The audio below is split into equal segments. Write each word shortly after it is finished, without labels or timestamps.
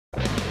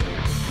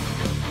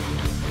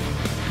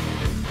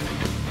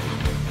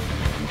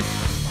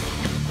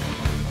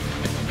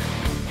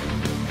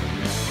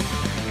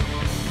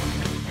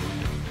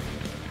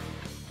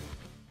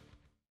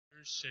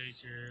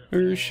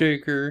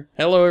Earthshaker.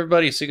 Hello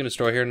everybody,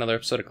 Seekanddestroy here, another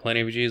episode of Clan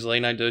AVG's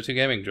Late Night Dota 2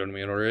 Gaming. Joining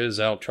me in order is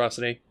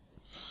Atrocity.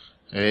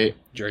 Hey.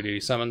 Jerry Duty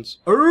Summons.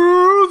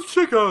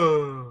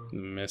 Earthshaker!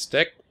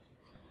 Mystic.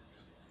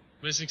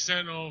 Missing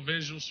Sentinel,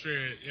 Visual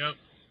Spirit, yep.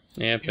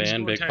 Yep,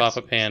 and Big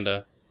Papa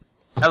Panda.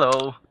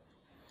 Hello.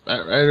 That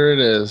Rider it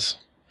is.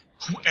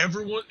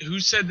 Who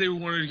said they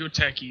wanted to go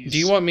techies? Do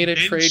you want me to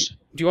trade?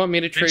 Do you want me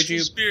to trade you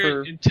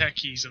Spirit for? and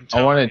techies, I'm I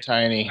telling wanted you.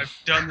 tiny. I've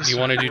done this. Do you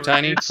want to do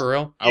tiny for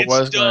real? I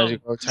was dumb. going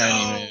to go tiny,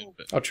 man.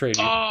 But I'll trade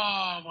you.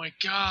 Oh my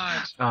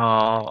god.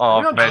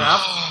 Oh, Ben.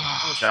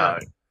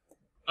 God.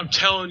 I'm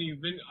telling you,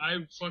 I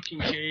fucking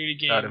carried a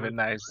game That'd have been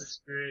with nice.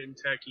 Spirit and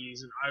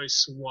techies, and I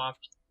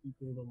swapped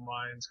people the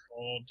mines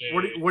all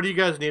day. What do you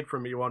guys need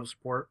from me? You want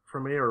support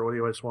from me, or what do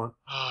you guys want?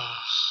 I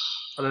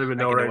don't even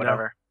know right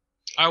now.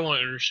 I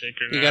want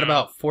Earthshaker now. You got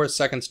about 4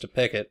 seconds to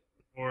pick it.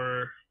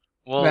 Or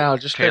We'll No,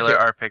 just tailor pick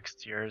it. our picks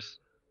to yours.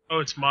 oh,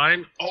 it's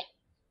mine. Oh,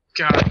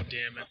 god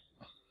damn it!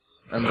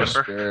 I'm just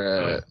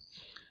Spirit.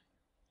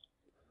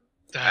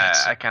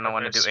 That's I kind of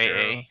want to do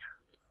AA.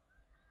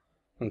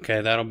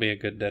 Okay, that'll be a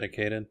good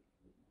dedicated.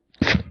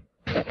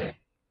 But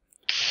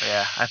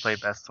yeah, I play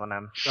best when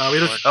I'm.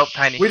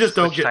 Tiny. We just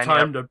don't Switch get Tiny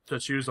time up. to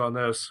choose on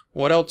this.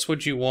 What else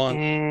would you want?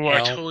 Ooh, I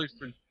totally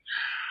forgot.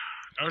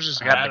 I was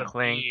just I got mad the at me.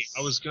 clinks.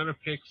 I was gonna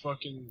pick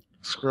fucking.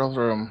 Scroll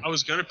through them. I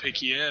was gonna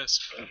pick ES,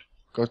 but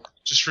Go.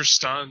 just for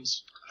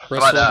stuns.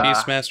 Bristle, But,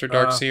 Beastmaster,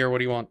 Darkseer. What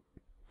do you want?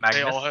 They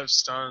Magnus. all have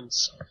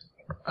stuns.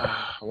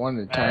 I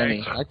wanted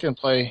tiny. I can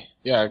play.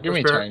 Yeah, give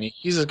me Spirit. tiny.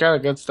 He's just got a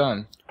good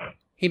stun.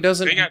 He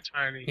doesn't. They got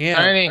tiny. Yeah.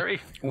 Tiny.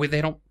 Hurry.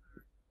 They don't.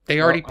 They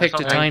already Well, picked a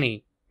something.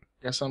 tiny.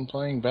 Guess I'm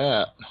playing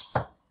bat.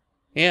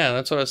 Yeah,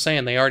 that's what I was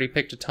saying. They already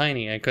picked a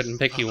tiny. I couldn't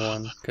pick you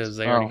one because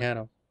they already had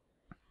him.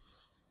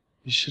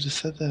 You should have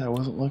said that. I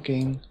wasn't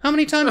looking. How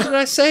many times did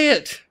I say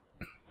it?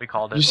 We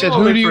called it. You said, Oh,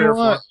 who like do 3 you or 4.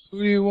 want? Who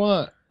do you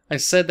want? I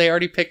said they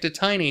already picked a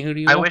tiny. Who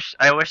do you I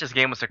want? wish this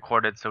game was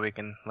recorded so we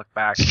can look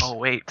back. Oh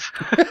wait.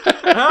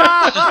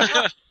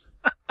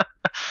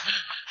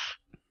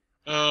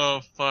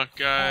 Oh fuck,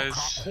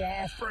 guys.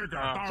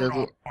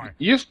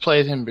 You've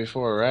played him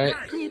before, right?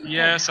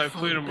 Yes, I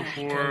played him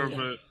before,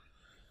 but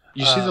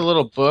You see the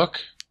little book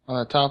on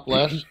the top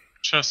left?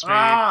 trust me,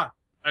 Ah!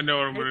 I know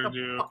what I'm Hate gonna the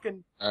do.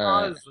 fucking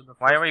Alright. pause in the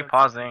Why are we first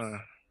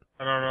pausing?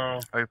 I don't know.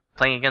 Are we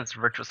playing against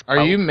Virtuous?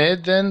 Are you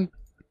mid then?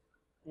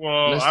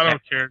 Well, Miss I that.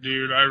 don't care,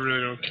 dude. I really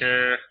don't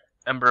care.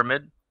 Ember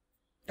mid?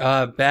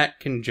 Bat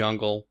can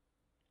jungle.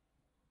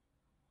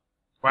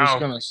 Wow,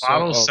 gonna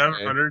bottle okay.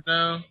 700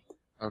 now.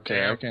 Okay,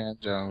 Damn. I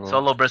can't jungle.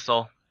 Solo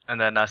Bristle, and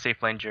then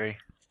safe lane Jury.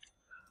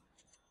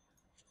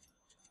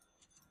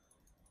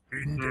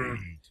 Indeed.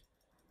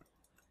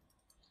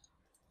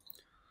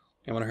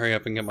 I want to hurry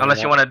up and get my.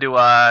 Unless you want to do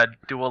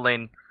dual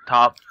lane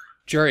top.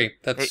 Jury,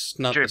 that's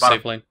not Jury, the bottom.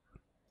 safe lane.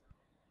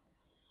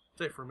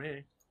 Say for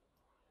me.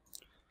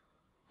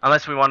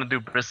 Unless we want to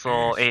do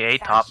Bristle AA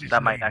top,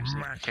 that might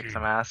actually kick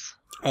some ass.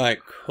 I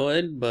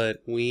could,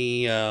 but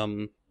we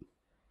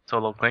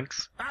Solo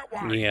Clinks.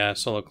 yeah,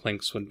 solo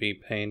clinks would be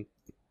pain.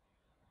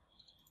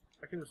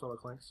 I can do solo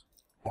clanks.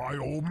 By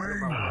all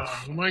means.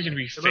 Who am I gonna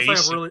be Unless I have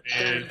facing? really,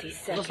 man?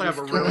 unless I have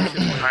a really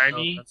shit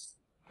Tiny? that's-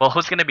 Well,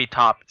 who's gonna be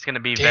top? It's gonna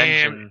be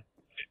Venge Damn. and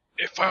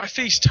If I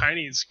face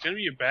Tiny, it's gonna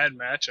be a bad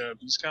matchup.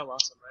 He's got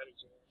lots of magic.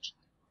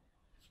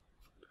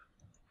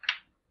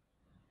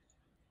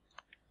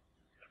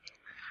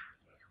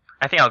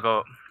 I think I'll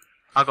go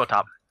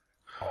top.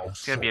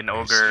 It's gonna be an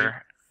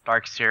Ogre,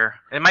 Darkseer.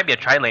 It might be a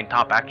tri-lane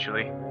top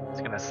actually.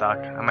 It's gonna suck.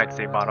 I might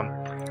say bottom.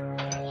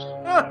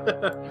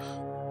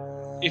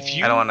 If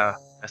you, I don't wanna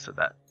mess with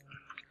that.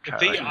 if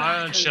they Tri-lane.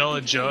 ion shell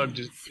a jug,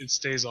 it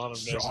stays on him,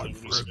 doesn't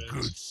it? when he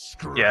spins?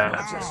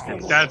 Yeah.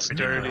 That's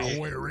dirty.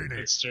 We're in it.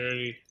 It's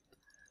dirty.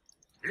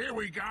 Here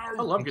we go.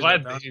 I love I'm getting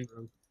glad that they down.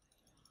 didn't.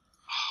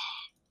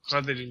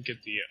 Glad they didn't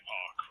get the.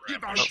 Oh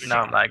crap! I Oh, should've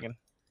now I'm lagging.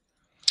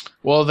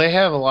 Well, they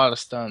have a lot of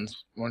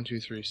stuns. 1, 2,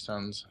 3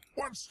 stuns.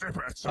 One step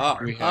at a Ah,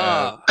 time. We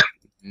have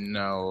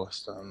no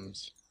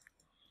stuns.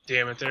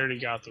 Damn it! They already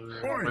got the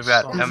room. We've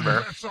got One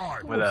Ember step at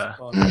a time. with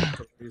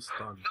a. He's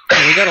stunned.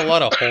 Yeah, we got a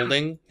lot of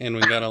holding, and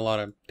we got a lot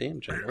of damn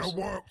Bit of jungles.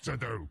 work to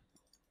do.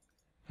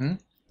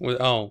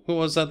 Oh, who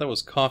was that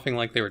was coughing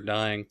like they were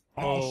dying?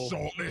 I'll Oh.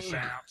 sort this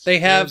out. They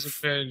There's a have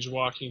Finge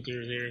walking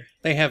through here.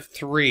 they have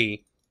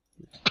three.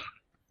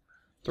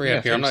 Three Yeah,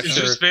 up here. I'm not Is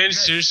sure. this Finge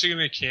seriously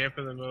gonna camp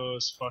in the middle of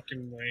this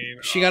fucking lane?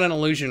 She got an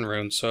illusion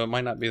rune, so it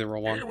might not be the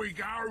real Here one. we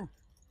go.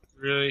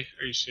 Really?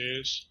 Are you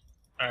serious?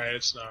 Alright,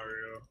 it's not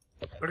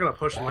real. They're gonna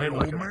push the lane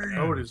like By all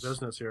nobody's means.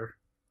 business here.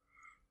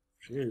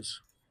 Jeez.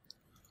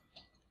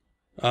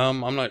 I'm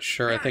not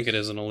sure. I think it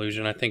is an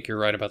illusion. I think you're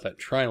right about that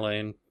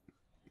tri-lane.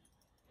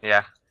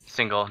 Yeah,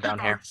 single down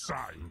here.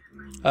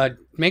 Say.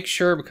 Make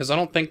sure, because I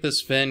don't think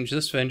this Venge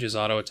is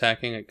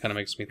auto-attacking. It kind of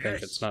makes me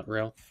think it's not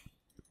real.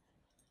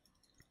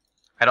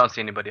 I don't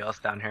see anybody else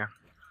down here.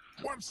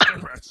 One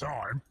step at a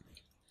time.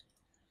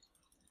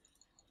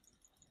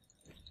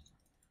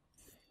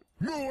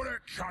 More that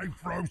came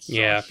from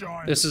Yeah,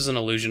 sunshine. this is an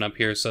illusion up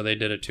here, so they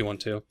did a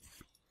 2-1-2.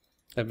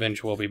 That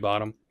Venge will be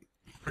bottom.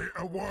 Bit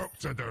of work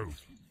to do.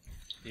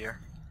 Here.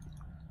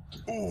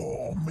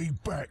 Oh, me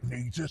back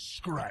needs a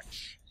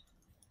scratch.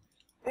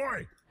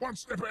 Oi, one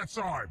step at a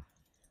time.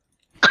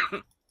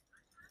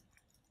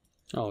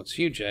 Oh, it's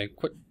you, Jay.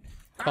 Quit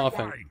That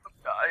coughing. way.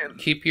 Dying.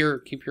 Keep your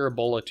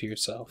Ebola to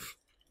yourself.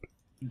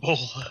 Bull.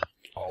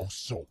 I'll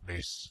sort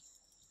this.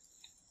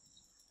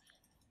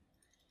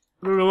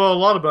 I don't know a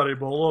lot about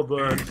Ebola,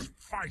 but These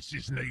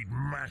faces need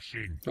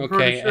mashing. I'm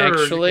pretty Okay, sure you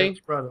actually, can't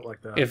spread it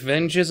like that. if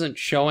Venge isn't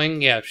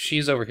showing, yeah,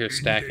 she's over here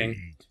stacking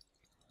Indeed.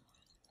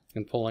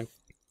 and pulling.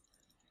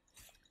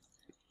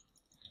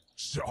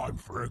 Time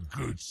for a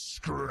good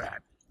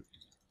scrap.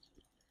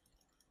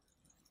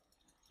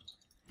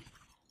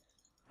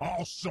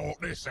 I'll sort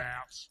this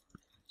out.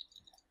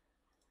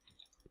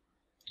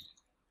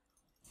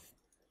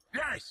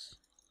 Yes!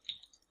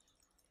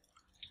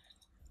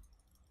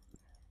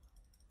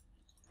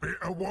 Bit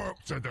of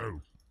work to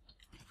do.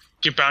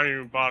 Get bounty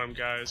room bottom,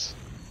 guys.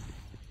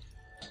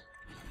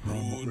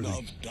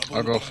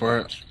 I'll go for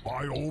it.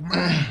 By all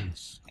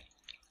means.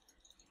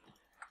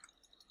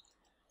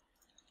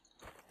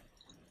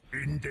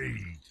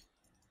 Indeed.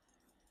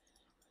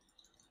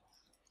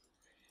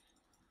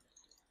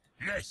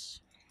 Yes.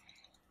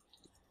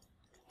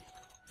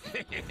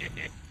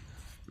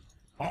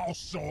 I'll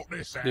sort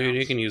this out. Dude,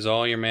 you can use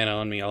all your mana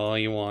on me all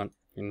you want.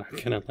 You're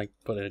not gonna, like,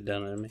 put it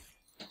down on me.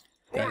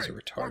 Guys are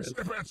One retarded.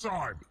 step at a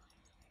time.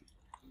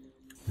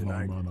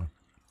 Denied. mana.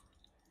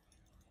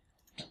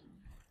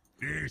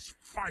 These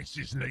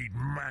faces need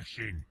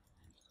mashing.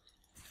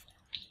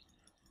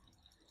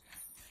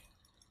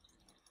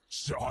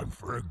 Time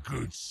for a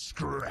good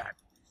scrap.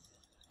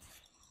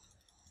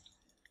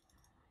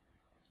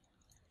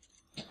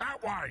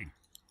 That way.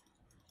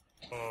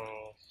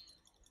 Oh.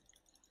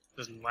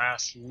 Doesn't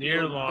last near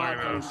Your long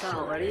bottom enough.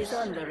 tower is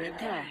under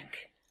attack.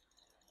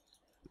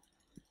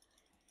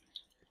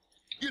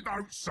 You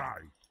don't say.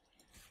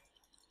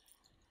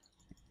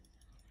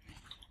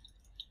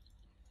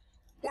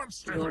 One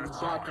step Your at a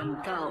time.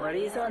 bottom tower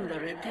is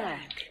under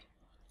attack.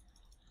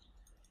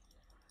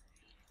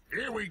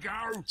 Here we go.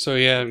 So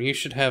yeah, you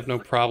should have no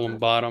problem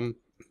bottom.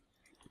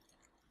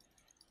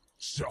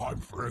 Time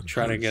for a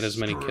Try to good get as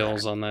many scrap.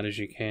 kills on that as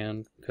you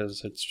can,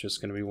 because it's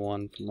just gonna be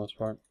one for the most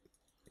part.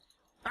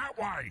 That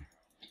way.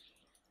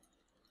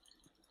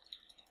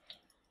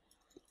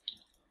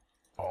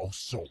 I'll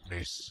sort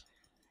this.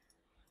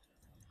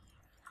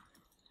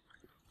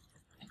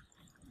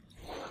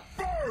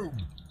 Boom!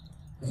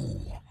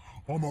 Ooh,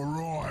 I'm a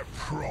right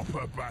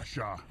proper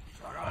basher.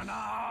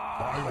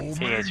 By all Can you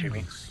guys hear me?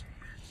 means.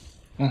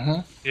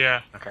 Mm-hmm.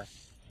 Yeah. Okay.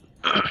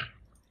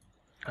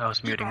 I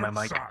was muting my You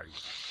mic don't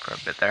for a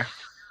bit there.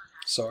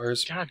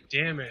 SARS. God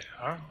damn it.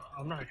 I'm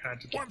not gonna have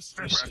to One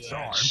step used at a to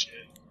that time. shit.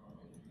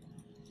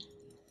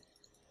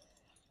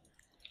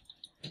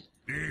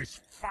 These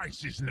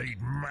faces need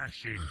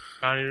mashing.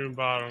 Bounty room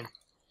bottom.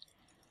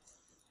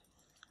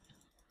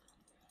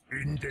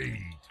 Indeed.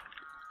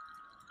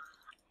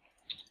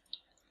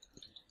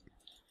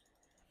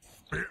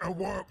 Bit of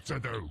work to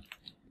do.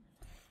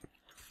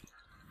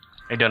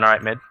 You doing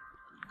alright, mid?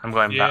 I'm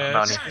going Yeah,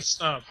 bounty. it's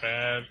not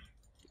bad.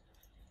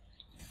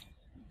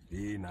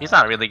 He's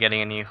not really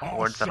getting any I'll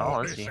wards at all,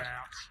 sort is this he? out.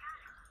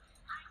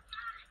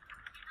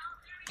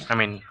 I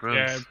mean, runes.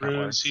 Yeah, not runes.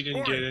 wards. He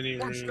didn't get any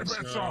One step runes. at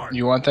a No. time.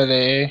 You want that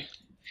AA?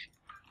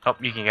 Oh,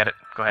 you can get it.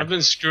 Go I've ahead.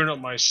 been screwing up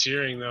my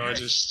searing though. I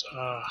just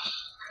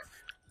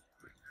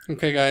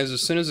Okay, guys,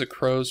 as soon as the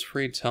crow's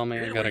free, tell me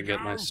I Here gotta we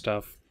get my go.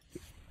 stuff.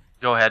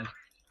 Go ahead.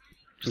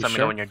 Just You let me sure?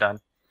 know when you're done.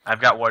 I've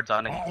got wards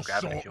on it. You I'll can grab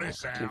it sort if you want.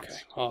 this out. Okay,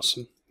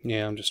 awesome.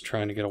 Yeah, I'm just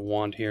trying to get a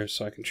wand here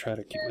so I can try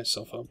to keep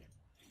myself up.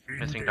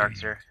 Missing Indeed.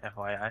 darks here,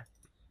 FYI.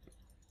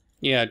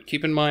 Yeah,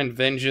 keep in mind,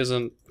 Venge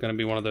isn't gonna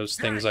be one of those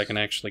things I can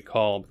actually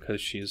call because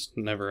she's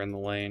never in the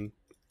lane.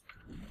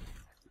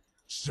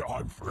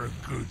 Time for a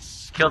good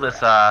Kill this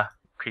scrap.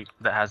 creep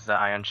that has the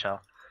iron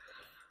shell.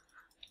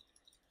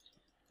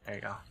 There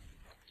you go.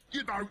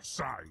 You don't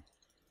say.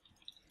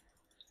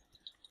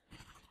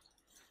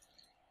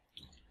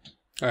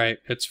 Alright,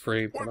 it's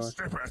free, by One the way.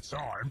 step at a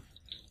time.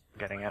 I'm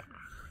getting it.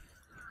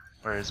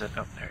 Where is it?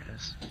 Oh, there it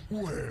is.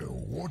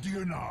 Well, what do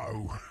you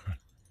know?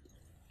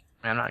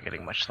 I'm not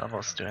getting much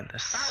levels doing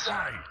this.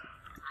 That way.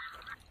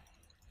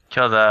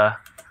 Kill the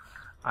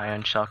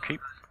iron shell creep.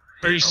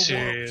 are you Bit of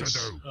work to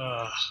serious?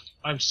 do.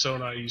 I'm so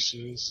not used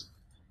to this.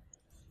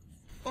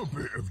 A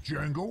bit of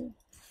jangle.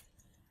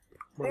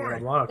 We're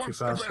gonna Oi, run out too one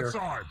step fast at a here.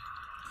 time.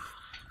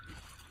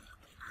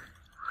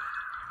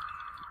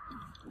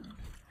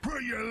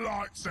 Put your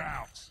lights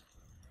out.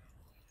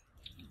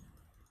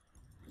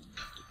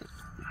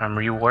 I'm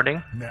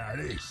rewarding. Now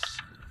this.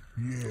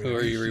 Yeah, Who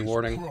are you this is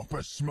rewarding?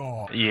 Proper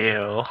smart.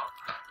 You.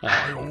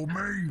 By all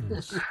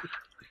means.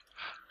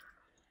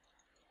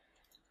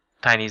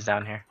 Tiny's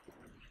down here.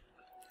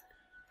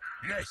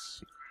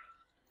 Yes.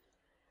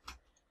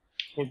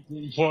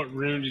 What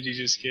rune did he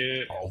just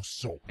get? I'll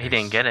sort He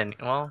didn't get any.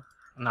 Well,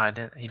 no, I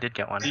did. He did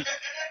get one.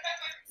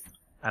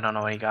 I don't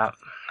know what he got.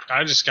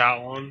 I just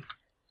got one.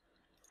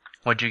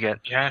 What'd you get?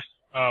 Yeah.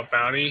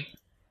 Bounty.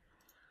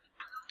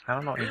 I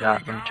don't know what he Here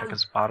got. we Let me check go.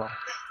 his bottle.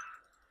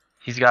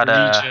 He's got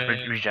a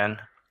Regen. regen.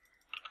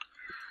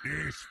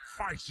 His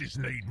faces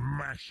need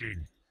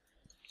mashing.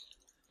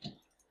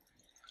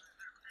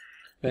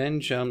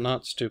 Venge, I'm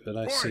not stupid.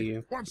 I Oi, see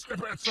you. one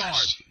step at a time.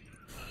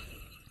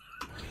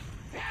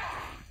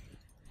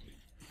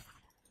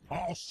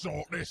 I'll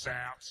sort this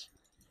out.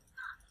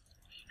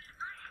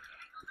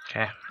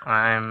 Okay,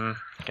 I'm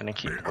gonna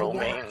keep Bit of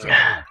roaming. work to do.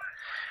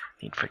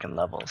 Need freaking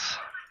levels.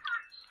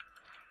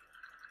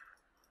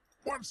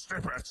 One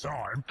step at a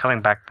time.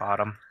 Coming back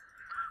bottom.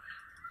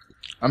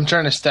 I'm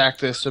trying to stack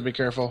this, so be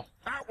careful.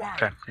 That way.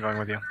 Okay, I'm going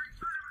with you.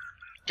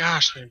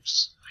 Gosh, I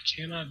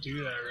cannot do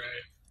that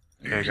right.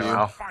 There you go, His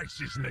Al.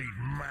 faces need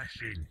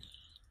mashing.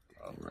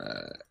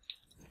 Alright.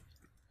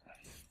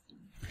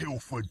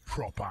 Pilfered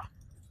proper.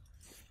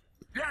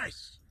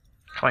 Yes.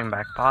 Coming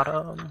back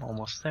bottom.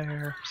 Almost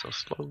there. So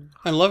slow.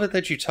 I love it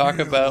that you talk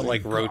about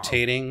like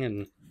rotating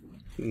and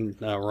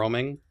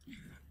roaming,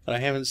 but I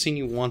haven't seen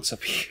you once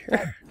up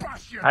here.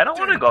 Bust your I don't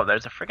want to dick. go.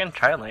 There's a freaking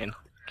tri lane.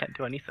 Can't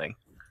do anything.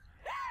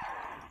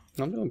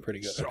 I'm doing pretty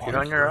good. You're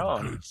on your Time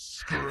for a own. good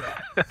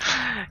scrap.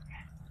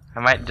 I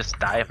might just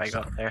die if I go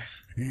up there.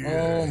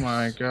 Oh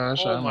my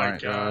gosh, Oh oh my my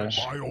gosh.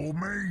 gosh. By all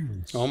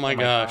means. Oh my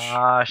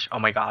gosh. Oh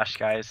my gosh,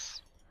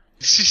 guys.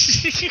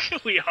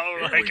 We all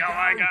Here like, we oh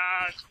my go.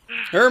 gosh.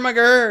 Oh my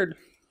god!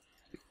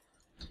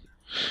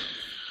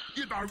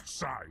 You don't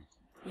say.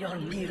 Your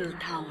middle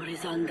tower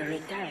is under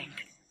attack.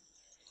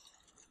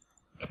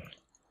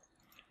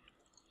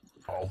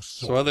 I'll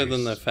So sort other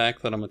than the this.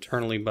 fact that I'm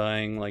eternally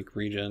buying like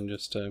regen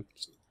just to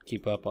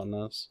keep up on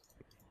this,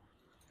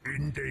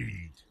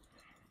 Indeed.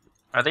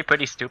 Are they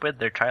pretty stupid?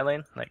 They're tri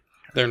lane? Like,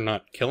 they're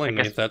not killing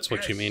me guess- if that's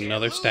what you mean. No,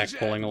 they're stack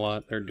pulling a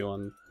lot. They're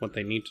doing what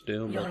they need to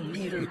do. Your But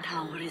middle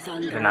tower is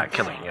under they're not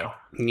attack. killing you.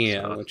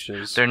 yeah, So, which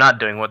is They're not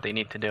doing what they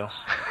need to do.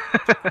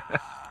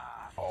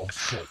 I'll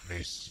sort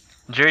this.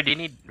 Jerry, do you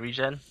need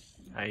regen?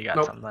 Oh, you got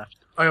Nope. some left.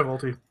 I have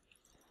ulti.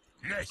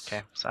 Yes.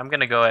 Okay, so I'm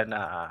gonna go ahead and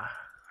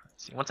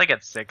let's see. Once I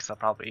get 6, I'll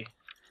probably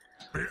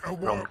Bit of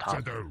Roll work to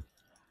top. do.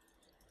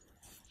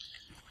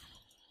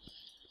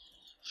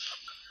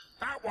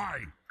 That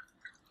way.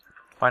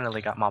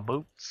 finally got my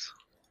boots.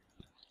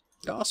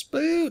 DOS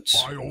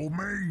boots. By all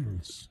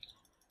means.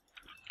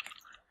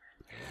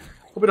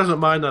 Hope he doesn't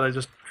mind that I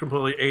just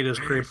completely ate his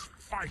creep. His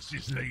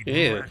faces need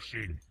Ew.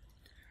 mashing.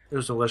 It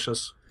was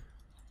delicious.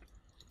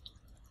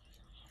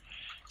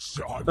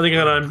 Time Then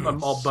again, for a I'm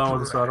good all bones, so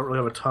I scrap. don't really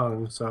have a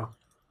tongue, so.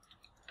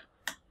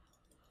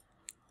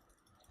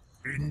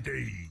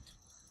 Indeed.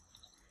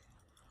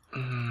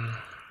 Mm,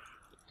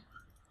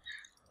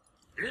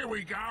 Here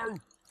we go.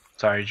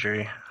 sorry,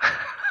 Jerry.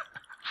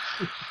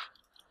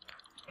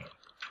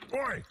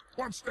 Boy,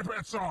 one step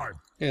at a time.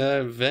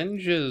 Yeah,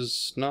 Venge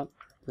is not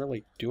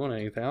really doing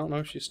anything. I don't know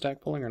if she's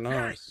stack pulling or not.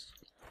 Yes.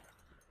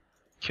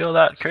 Kill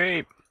that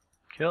creep.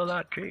 Kill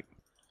that creep.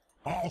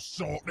 I'll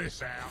sort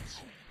this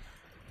out.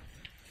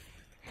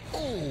 Oh,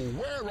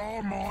 where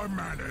are my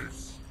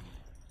manners?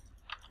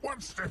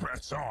 One step at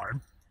a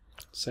time.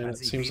 Say that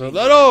seems like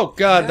that. Oh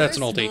god, that's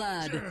an ulti.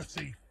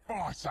 Dirty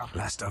fighter.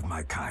 Last of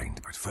my kind,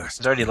 but first.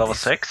 He's already level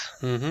 6.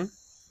 Mm-hmm.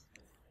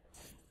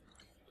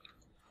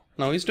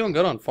 No, he's doing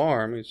good on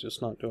farm. He's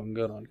just not doing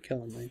good on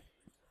killing me.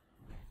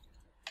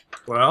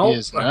 Well, He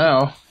is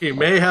now. he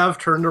may have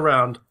turned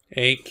around.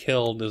 A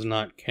kill does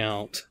not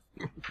count.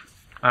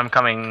 I'm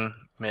coming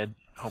mid.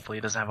 Hopefully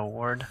he doesn't have a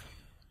ward.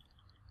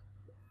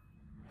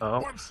 Oh,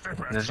 One step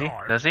at does a he?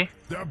 time. Does he?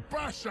 The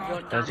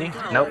basher. Does he?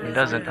 Nope, he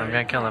doesn't. I'm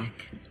gonna kill him.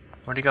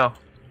 Where'd he go?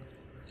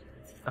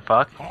 The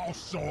fuck? I'll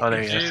sort Oh,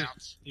 there he this is.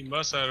 out. He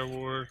must have a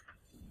ward.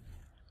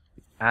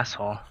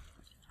 Asshole.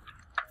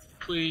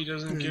 Hopefully he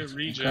doesn't get Come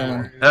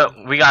regen. Oh,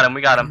 we got him.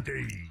 We got him.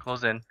 Indeed.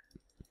 Close in.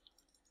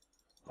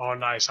 Oh,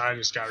 nice. I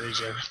just got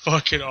regen.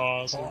 Fucking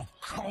awesome. I'll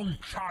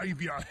concave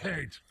your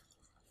head.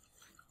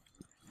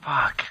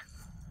 Fuck.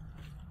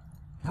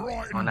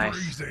 Bright Oh, and nice.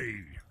 breezy.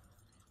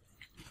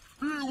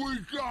 Here we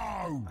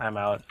go. I'm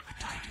out.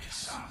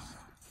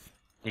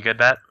 You good,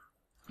 Bat?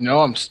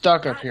 No, I'm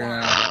stuck up here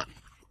now.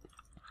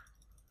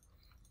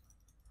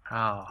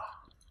 Oh.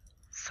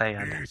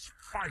 Sad. His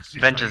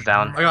faces Bench is need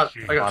down. I got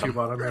Bottom. two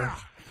bottom here.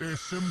 There's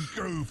some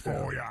goo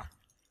for ya.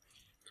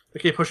 They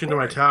keep pushing to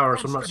my tower,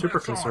 so I'm not super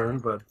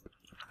concerned, but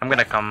I'm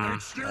gonna come.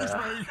 Excuse me.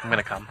 I'm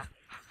gonna come.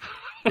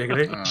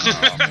 giggity.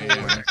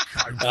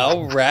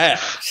 Alright.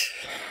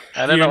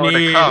 I don't You know where to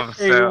need come, a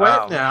so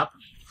wet nap.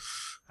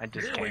 I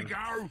just Here we came.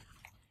 go.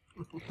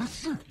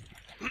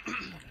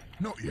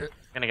 Not yet.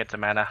 Gonna get some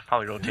mana.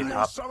 Probably You rotate want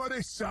top. some of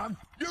this, son?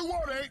 You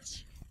want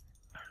it?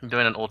 I'm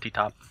doing an ulti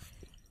top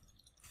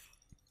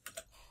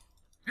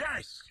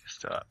Yes.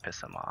 just to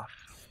piss him off.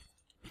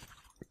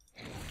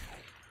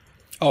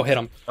 Oh, hit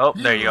him. Oh,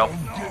 there you go.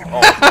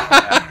 Oh,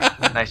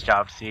 yeah. Nice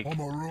job, Seek. I'm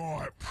a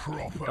right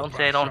proper. Don't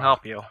say I don't basher.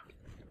 help you.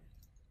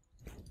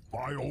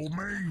 By all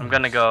means. I'm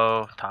gonna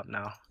go top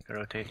now.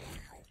 Rotate.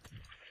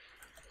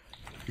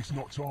 It's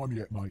not time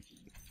yet, mate.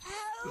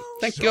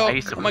 Thank you. I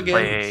used to Oh my god.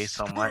 play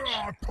so much.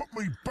 Ah, put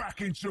me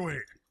back into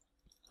it.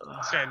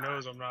 This guy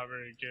knows I'm not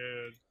very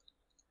good.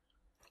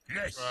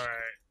 Yes. Alright.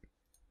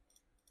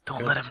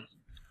 Don't let him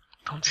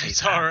Don't say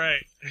It's that.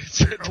 alright.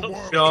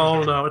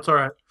 Oh no, it's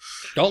alright.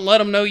 Don't let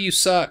them know you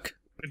suck.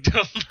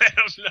 Don't let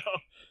him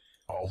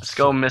know. Let's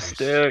go,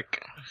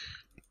 Mystic.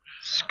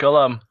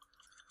 Skull him.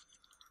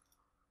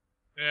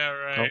 Yeah,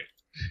 right.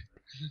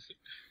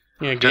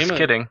 Yeah, Just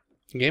kidding.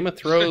 Game of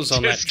throws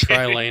on that Just kidding.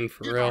 tri-lane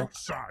for You real. don't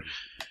say.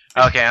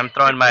 Okay, I'm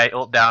throwing my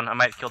ult down. I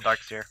might kill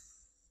Darkseer.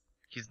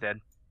 He's dead.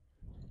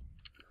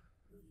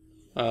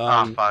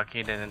 Oh fuck,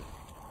 he didn't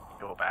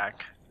go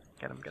back.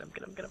 Get him, get him,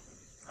 get him, get him.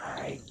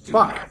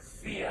 Fuck.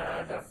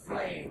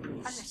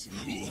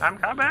 I'm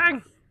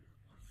coming!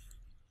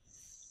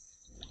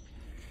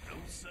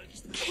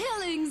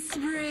 Killing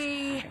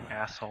spree.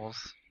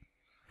 Assholes.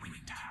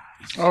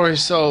 Oh,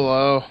 he's so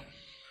low.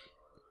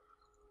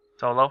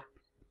 Solo?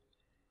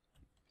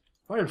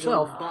 By Your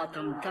himself.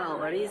 bottom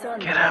tower is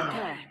under Get him.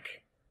 attack.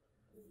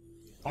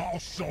 I'll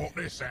sort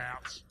this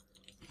out.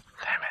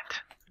 Damn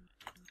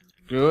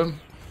it. Good.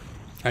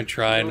 I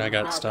tried and I Your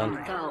got bottom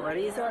stunned. tower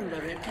is under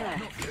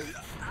attack.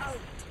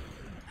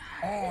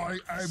 I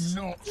am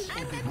not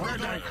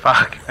ready.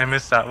 Fuck, I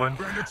missed that one.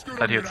 Let's do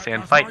Thought he would that,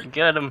 stand mate. fight.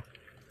 Get him.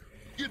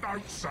 You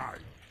don't say.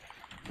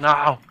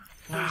 No.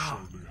 This No.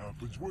 only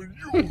happens when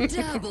you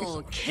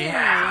Double kill.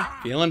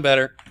 Yeah. Feeling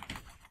better.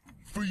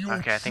 for your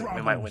Okay, I think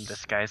we might win troubles.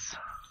 this, guys.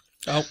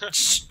 Oh,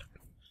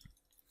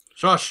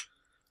 Shush.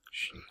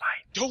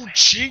 Don't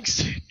jinx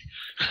it.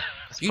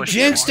 Let's you push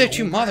jinxed it,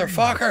 you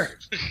motherfucker!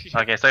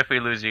 Okay, so if we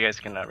lose, you guys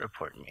can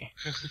report me.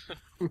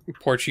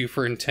 Report you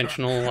for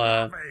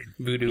intentional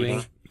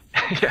voodooing.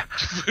 Yeah.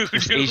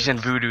 This Asian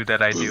voodoo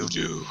that I do.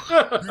 Voodoo.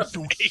 This'll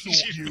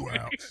sort you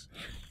out.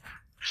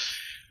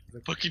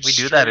 Fucking We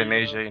do that in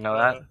straight Asia, you know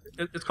that?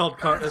 It's called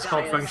feng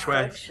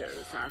shui.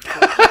 Structures are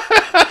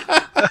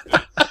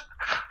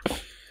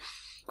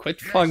Quit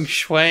feng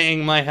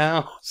shuiing my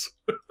house.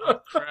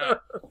 up.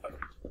 Crap.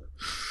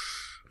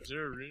 Is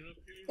there a rune up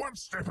here? One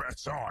step at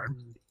a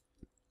time.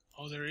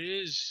 Oh, there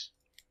is.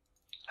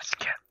 Let's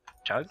get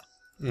Jug.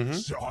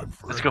 Mm-hmm. Time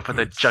for Let's a go for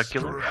the good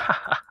jugular.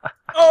 scrap.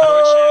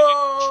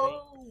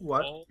 Oh!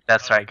 What?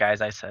 That's right,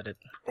 guys. I said it.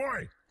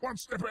 Oi, one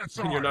step at a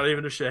time. And you're not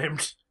even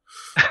ashamed.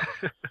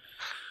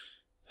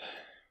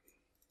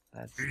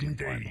 That's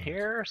Indeed. one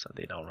here, so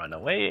they don't run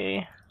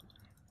away.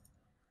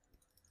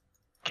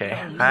 Okay,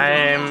 Your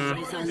I'm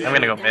middle tower is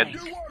gonna go under mid. You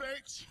attack. want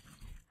it?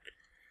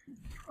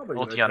 Probably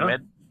Ulti good, on huh?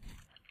 mid.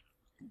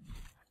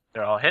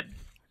 They're all hit.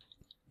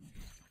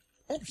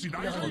 Oopsie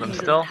Your daisy. them middle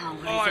still. tower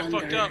is Oh, I under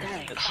fucked up.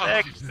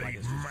 attack. It's Oh, sick.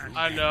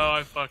 I know,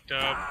 I fucked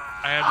up.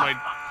 I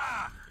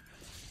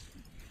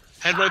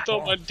had my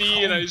thumb on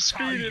D and I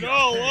screwed it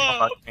all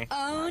up. Fuck me.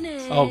 Own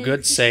it. Oh,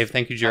 good save.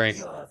 Thank you, Jerry.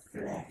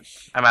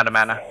 I'm out of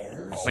mana.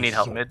 We need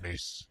help Sort mid.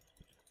 this.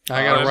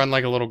 I gotta run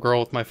like a little girl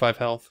with my 5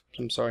 health.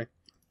 I'm sorry.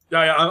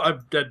 Yeah,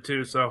 I'm dead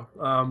too, so,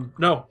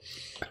 no.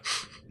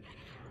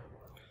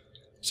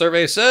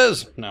 Survey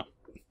says no.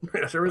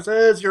 Service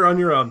says you're on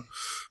your own.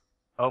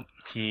 Oh,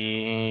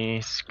 he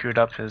screwed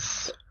up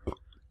his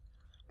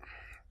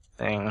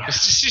thing.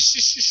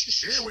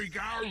 Here we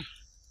go. Did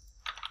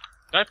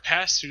I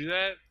pass through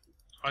that?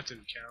 Oh, that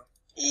didn't count.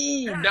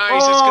 Ooh,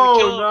 nice. It's gonna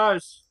kill him.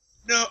 Nice.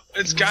 No,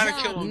 it's gotta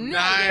kill him.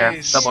 Yeah,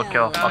 Nice. double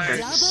kill.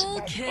 Nice.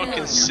 Double kill.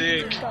 Fucking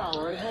sick.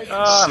 Tower has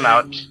Oh, I'm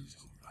out.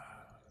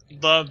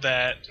 Love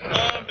that.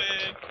 Love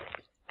it.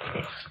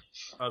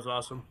 That was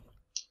awesome.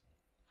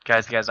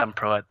 Guys, I'm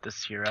pro at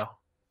this hero.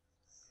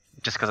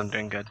 Just because I'm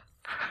doing good.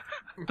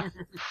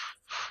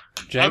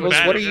 Jangles,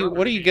 bad what at are you? it.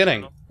 What are you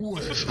getting?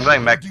 I'm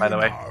going mech, by the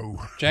way.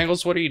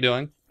 Jangles, what are you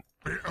doing?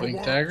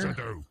 Blink dagger?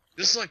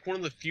 This is like one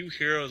of the few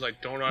heroes I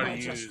don't know how to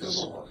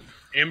use.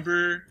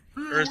 Ember,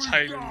 Earth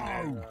Titan,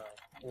 and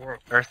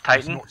Oracle. Earth It's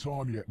Titan. not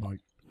time yet, mate.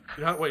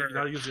 Wait, you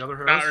gotta use the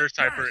other Not heroes? Earth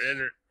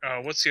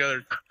Typer. What's the other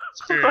What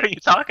are spirit? you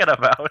talking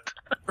about?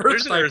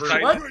 There's an Earth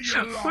Titan. What?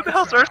 Who the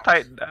hell's Earth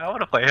Titan? I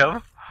want to play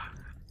him.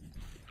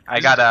 I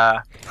got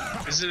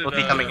Is it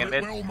Ulti coming in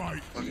mid. Well,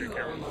 mate. Okay,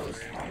 careful.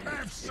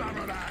 Have some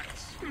of that.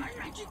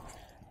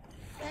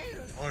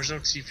 Oh, there's no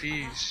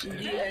TPs.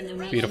 The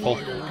enemy Beautiful.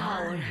 middle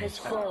tower has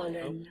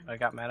fallen. I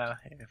got mana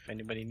if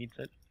anybody needs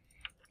it.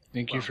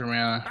 Thank you for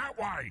mana. That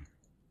way.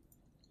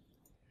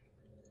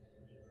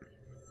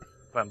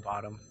 Went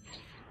bottom.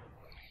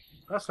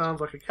 That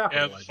sounds like a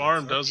capital. Yeah, the idea.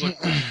 farm does look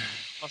awesome,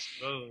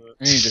 doesn't it?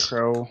 I need to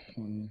crow.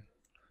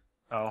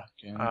 Oh,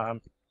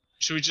 Again.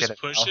 Should we Get just it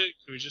push now. it?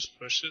 Can we just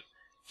push it?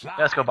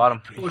 let's go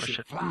bottom. Push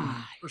it.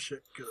 Push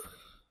it. Good.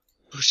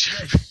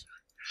 Push it.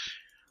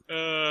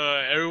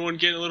 Everyone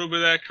getting a little bit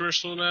of that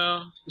commercial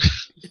now.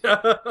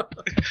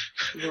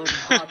 Your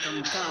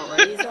bottom tower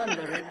is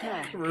under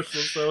attack.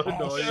 Commercial's so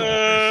annoying.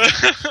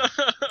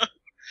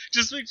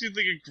 Just makes you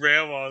think of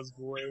grandma's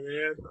boy,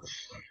 man.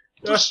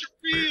 Push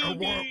Bit your of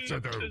work to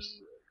do.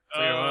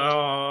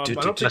 I don't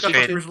think that's what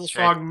Straight, the original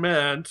straight. song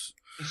meant.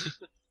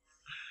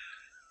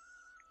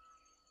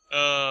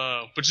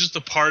 But just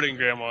the parting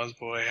grandma's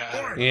boy.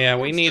 Yeah,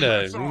 we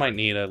might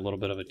need a little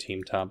bit of a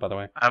team top, by the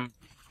way. I'm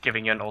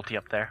giving you an ulti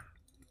up there.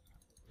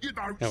 You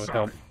don't That would say.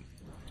 help.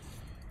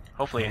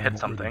 Hopefully it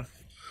hits something.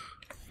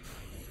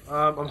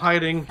 I'm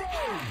hiding.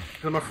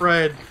 I'm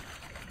afraid.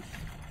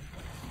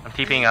 I'm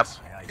TPing up.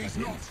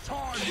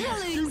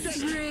 Killing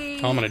spree.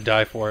 Oh, I'm gonna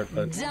die for it,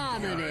 but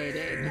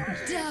Dominating.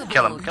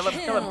 Kill him, kill him,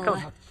 kill him, kill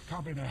him.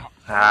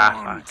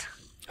 Ah, fuck.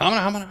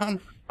 I'm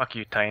Fuck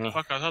you, Tiny.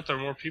 Fuck, I thought there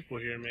were more people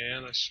here,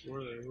 man. I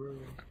swear there were.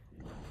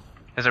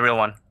 There's a real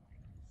one.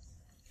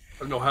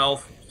 There's no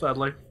health,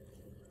 sadly.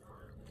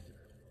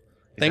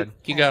 He's think dead.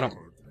 you got him.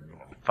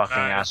 Fucking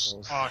Nice.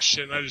 assholes. Oh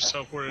shit, I just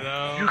teleported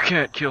out. You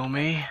can't kill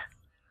me.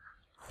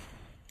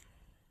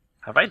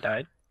 Have I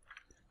died?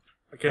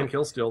 I can't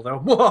kill still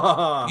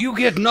though. You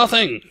get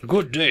nothing.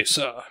 Good day,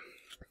 sir.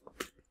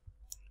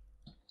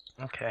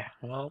 Okay,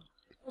 well.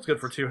 That's good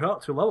for two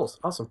levels.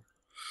 Awesome.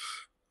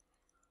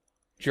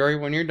 Jerry,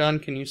 when you're done,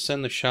 can you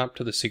send the shop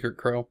to the Secret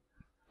Crow?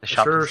 The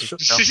shop Sure, is no.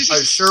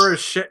 I sure as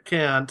shit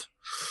can't.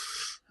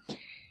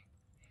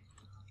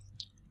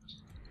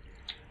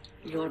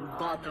 Your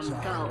bottom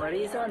tower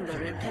is under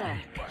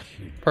attack.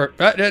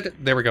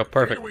 There we go.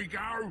 Perfect. Here we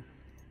go.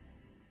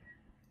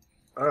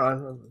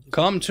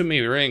 Come to me,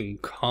 Ring.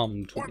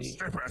 Come to One me.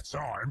 step at a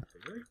time.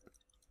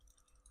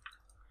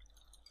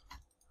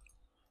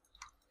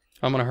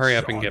 I'm gonna hurry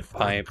up and get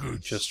pipe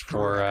just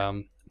for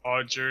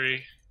Oh,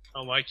 Jury, I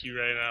don't like you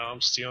right now.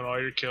 I'm stealing all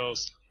your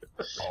kills.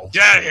 Oh,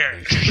 Get out of here!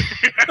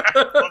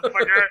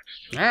 Motherfucker!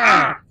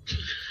 Ah!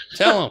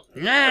 Tell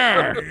him.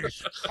 Ah!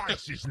 His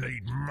faces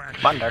need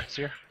mashing. Come on,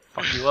 Darkseer.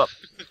 Fuck you up.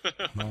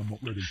 No, I'm not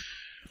ready.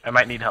 I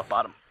might need help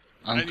bottom.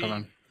 I'm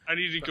coming. I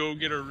need to go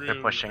get a They're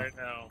room pushing. right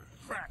now.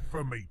 Back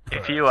for me.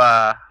 If you,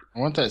 I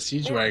want that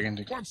siege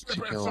wagon One to step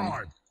at a kill him.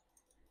 time.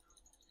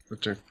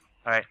 Richard.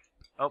 Alright.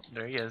 Oh,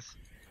 there he is.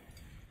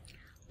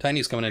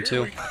 Tiny's coming in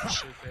too.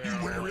 Shit, they You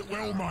are. wear it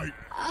well, mate.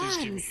 Please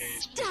give me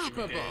haste. Please give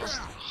me Unstoppable.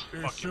 haste.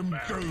 There's some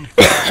bad.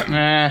 goof.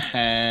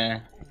 Nah.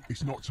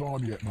 It's not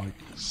time yet, mate.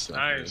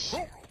 Nice.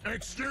 Oh,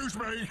 excuse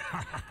me.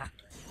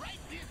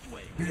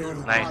 Your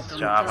Nice bottom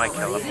job, I tower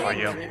killed is him for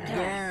you. under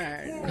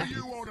attack. What are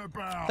you on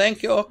about?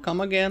 Thank you.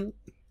 Come again.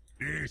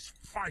 His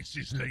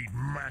faces need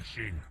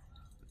mashing.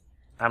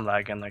 I'm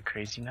lagging like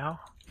crazy now.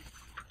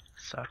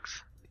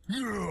 Sucks.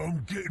 Yeah,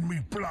 I'm getting me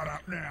blood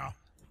up now.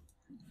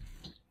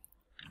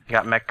 You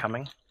got mech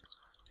coming.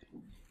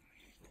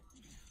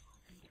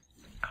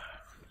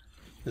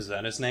 Is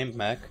that his name,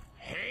 Mac?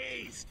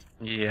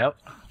 Yep.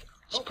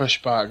 Let's push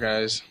bot,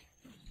 guys.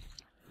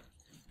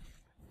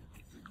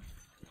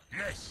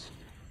 Yes.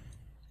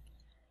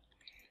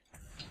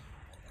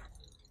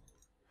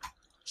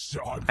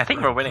 I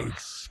think we're winning.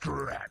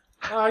 Scrap.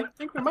 I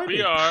think we might We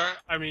be. are.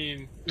 I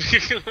mean,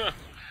 A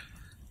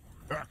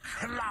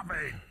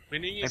clubbing.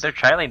 winning Like is. their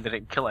tri-lane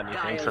didn't kill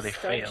anything, so Dire they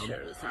failed.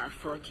 structures are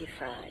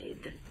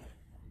fortified.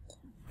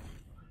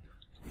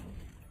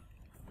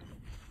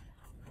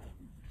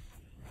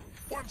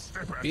 One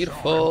step at a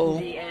Beautiful.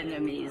 The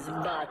enemy's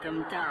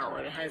bottom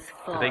tower has Did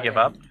fallen. they give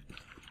up? time.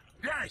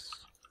 Yes.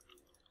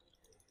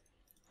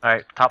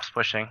 Alright, top's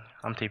pushing.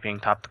 I'm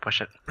TPing top to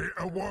push it. Bit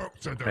of work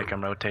to do. Make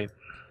him rotate.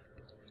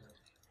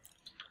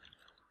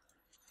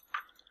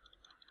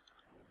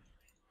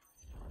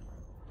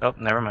 Oh,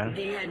 never mind.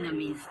 The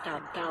enemy's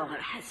top tower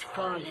has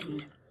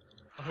fallen.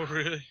 Oh,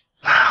 really?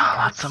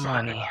 Lots of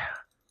money.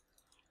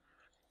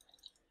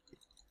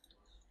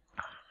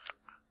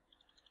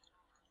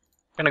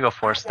 I'm gonna go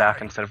 4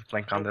 stack instead of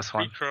blink on this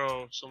one. Free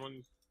Crow.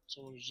 Someone's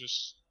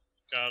just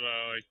got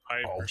a like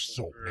pipe I'll or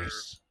sort something.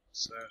 this.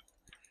 What's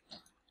that?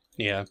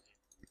 Yeah.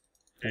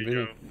 There you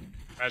go.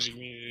 Magic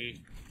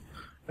Community.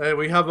 Hey,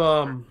 we have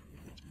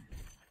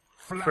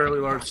fairly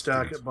large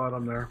stack at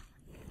bottom there.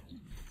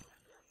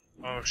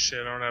 Oh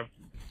shit, I don't have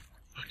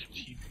fucking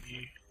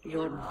TP.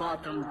 Your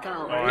bottom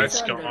tower Oh, is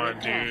that's under gone,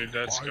 attack. dude.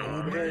 That's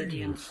gone.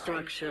 Radiant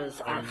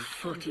structures are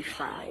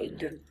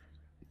fortified.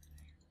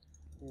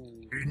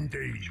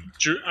 Indeed.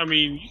 I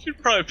mean, you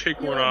could probably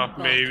pick one off,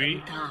 maybe.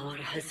 Bottom tower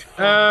has I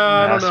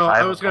fallen. don't That's know. I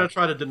 5 was of gonna them.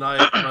 try to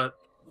deny it, but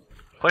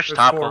Push There's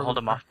top, 4 we'll of hold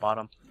them. him off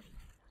bottom.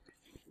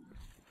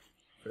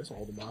 this will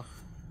hold them off.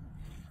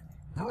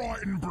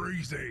 Bright and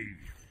breezy.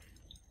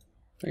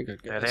 Very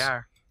good, guys. There they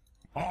are.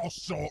 I'll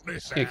sort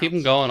this Yeah, out. keep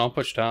them going. I'll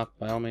push top,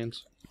 by all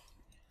means.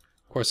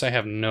 Of course, I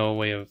have no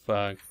way of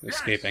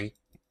escaping.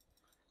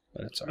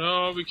 But it's alright.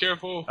 No, be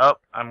careful. Oh,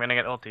 I'm gonna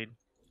get ultied.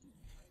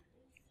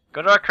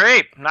 Go to a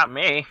creep, not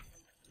me.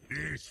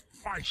 His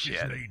faces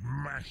Shit. need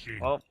mashing.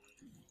 Well,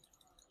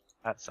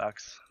 that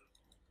sucks.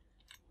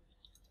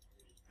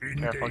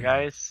 Indeed. Careful,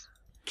 guys.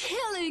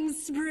 Killing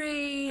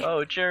spree.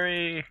 Go,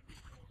 Jerry.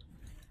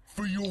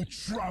 For your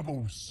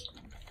troubles.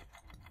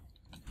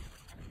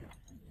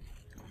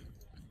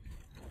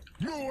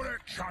 More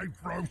that cave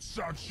road,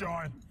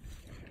 sunshine.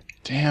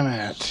 Damn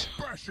it.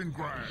 Bash and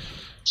grab.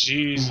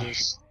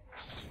 Jesus.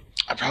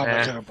 I probably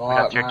Yeah, could have we got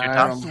bought tier 2 mine.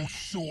 top. This'll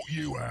sort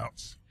you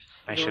out.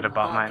 I Your should have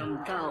bought bottom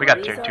mine. tower We got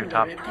is tier 2 under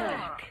top.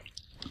 attack.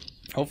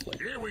 Hopefully.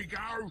 Here we go.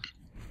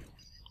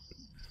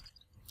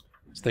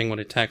 This thing would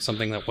attack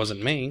something that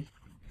wasn't me.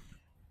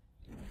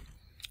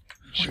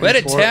 Should Quit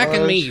we fort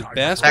attacking us? me, you Attack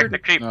bastard! the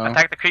creep, No.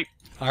 attack the creep.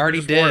 I already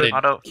Just did. It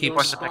Auto.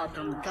 keeps.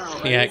 Bottom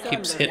tower Yeah, is it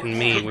keeps under hitting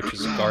me, attack. which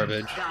is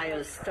garbage.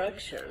 Dire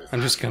structures.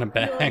 I'm just gonna Your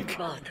back.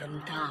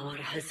 bottom tower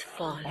has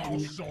I'll fallen.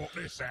 sort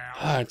this out.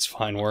 Ah, it's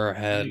fine. We're You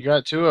ahead.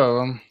 got 2 of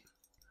them.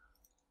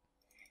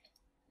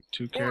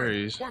 2 Oi,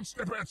 carries. one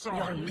step at a Your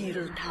time.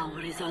 middle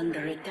tower is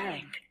under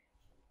attack.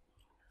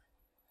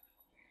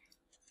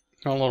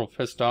 I'm a little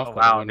pissed off. Oh,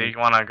 that I wow, wouldn't- they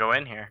want to go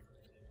in here.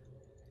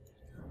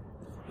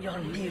 Your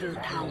middle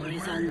tower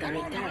is under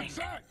attack.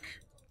 Attack.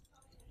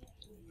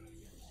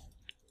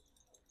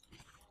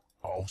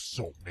 I'll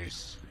sort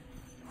this.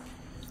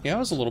 Yeah, I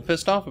was a little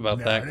pissed off about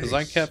that because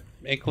I kept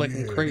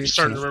clicking Yeah, I'm creeps.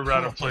 starting to and- remember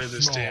how to play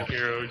this damn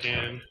hero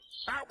again.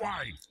 That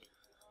way.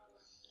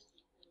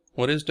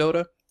 What is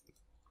Dota?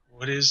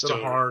 What is Sort of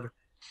Dota?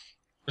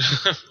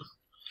 hard.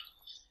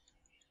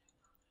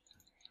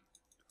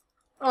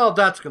 Oh,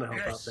 that's gonna help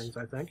out Yes. things,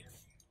 I think.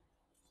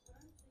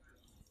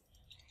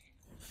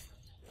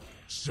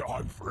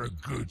 Time for a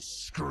good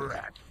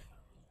scrap.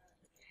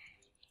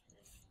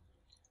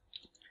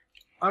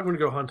 I'm gonna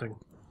go hunting.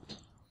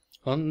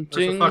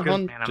 Hunting,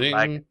 fucking- Man, I'm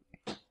hunting.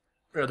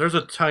 Yeah, there's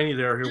a tiny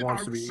there who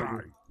wants to be Outside.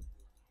 eaten.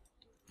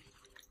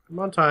 Come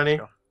on, tiny.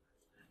 Go.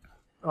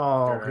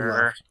 Oh, he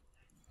Grr. left.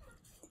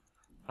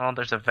 Well,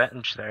 there's a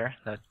venge there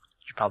that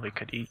you probably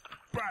could eat.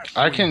 Back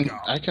I we can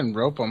go.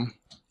 rope them.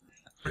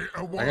 Bit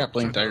of I got work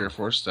Blink to do. Dagger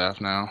Force Staff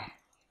now.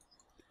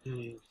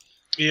 Hmm.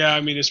 Yeah,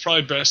 I mean, it's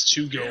probably best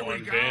to Here go we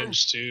on go.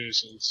 Venge, too,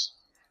 since...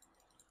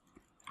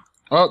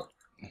 Oh,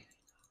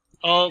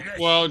 Oh,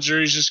 well,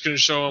 Jury's just gonna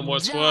show him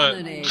what's what.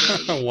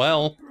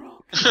 Well,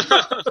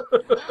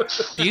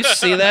 do you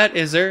see that?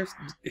 Is there?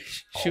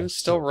 She was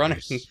still running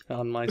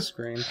on my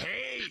screen.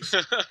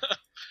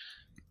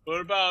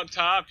 What about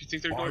top? You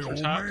think they're By going for all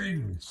top?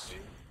 means.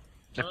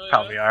 They Oh,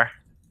 probably are.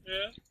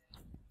 Yeah.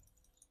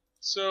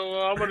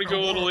 So I'm gonna go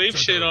a little ape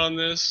shit on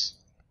this.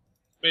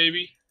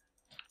 Maybe.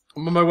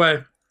 I'm on my way.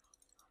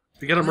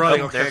 If you get him running,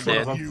 Oh, I'll there catch it one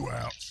is. of them. You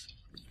out.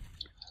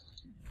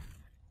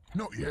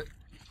 Not yet.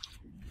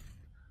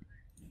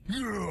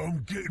 Yeah,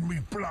 I'm getting me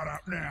blood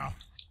up now.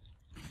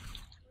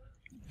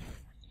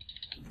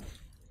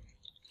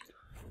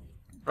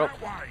 Oh,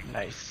 That way.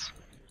 nice.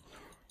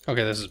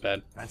 Okay, this is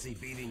bad. Fancy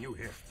beating you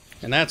here.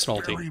 And that's an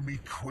ulti. Bury me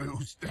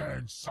quills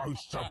down so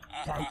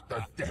support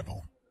the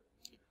devil.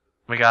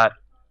 We got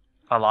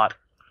a lot.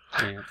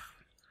 Yeah.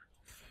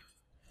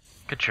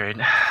 Good trade.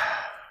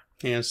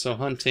 Yeah. So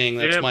hunting.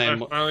 That's Yep, my I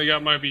finally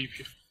got my beef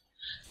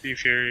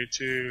area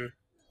too.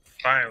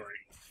 Finally.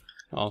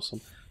 awesome.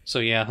 So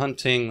yeah,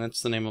 hunting.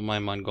 That's the name of my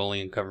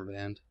Mongolian cover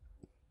band.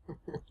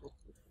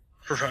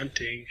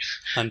 Grunting.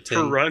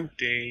 Hunting.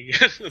 Grunting.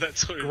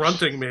 That's what it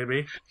Grunting,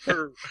 maybe.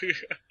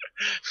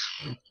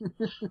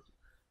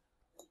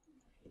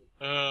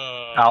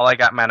 All I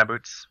got mana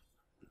boots.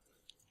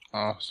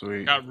 oh,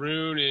 sweet. Got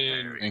rune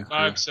in Thank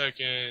 5 you.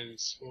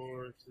 seconds.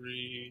 4,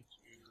 3,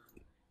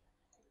 2.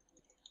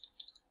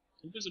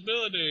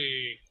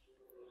 Invisibility.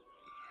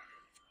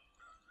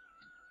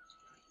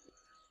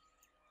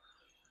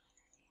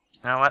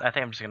 You know what? I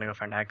think I'm just gonna go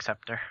for an Ag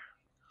Scepter.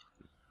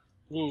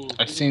 Ooh.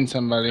 I've seen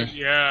somebody.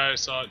 Yeah, I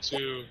saw it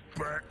too.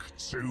 Back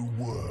to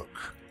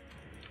work.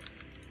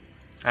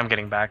 I'm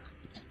getting back.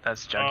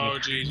 That's Oh,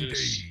 Juggy.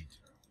 Jesus. Indeed.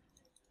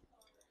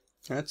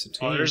 That's a Oh,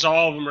 team. there's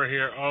all of them right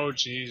here. Oh,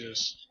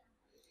 Jesus.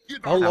 You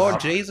Oh know, Lord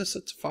out. Jesus,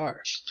 it's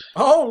fire.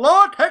 Oh,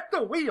 Lord, take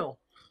the wheel.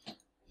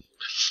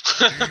 these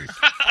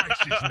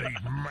faces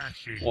need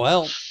mashing.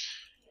 Well,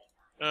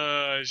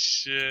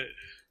 Shit.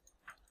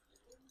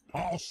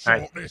 I'll sort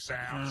Alright. this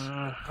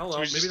out. Hello, Should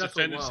we maybe just that's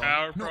defend a his loan.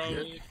 tower, Not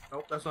probably?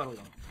 Nope, that's not a loan.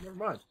 Never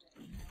mind.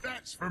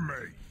 That's for me.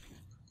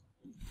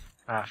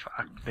 Ah,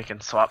 fuck. They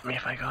can swap me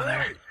if I go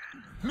there. Hey,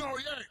 not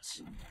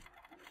yet.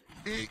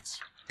 It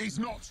is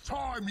not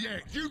time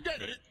yet. You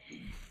get it?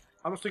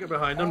 I'm gonna stick it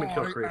behind them and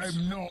kill I creeps.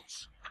 am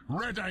not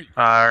ready.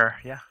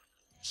 Yeah.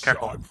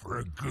 Careful. Time for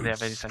a good They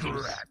have any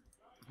sentries? scrap.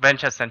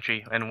 Bench has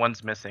sentry, and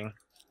one's missing.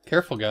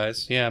 careful,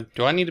 guys. Yeah.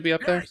 Do I need to be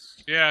up there?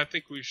 Yes. Yeah, I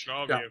think we should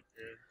all be Yeah. up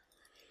here.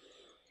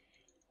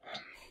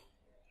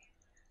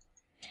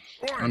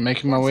 Oi, I'm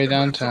making my one way step at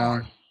a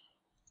downtown. time.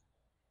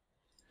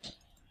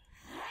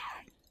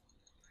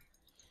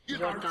 You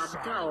Your don't top say.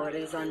 tower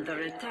is under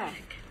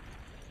attack.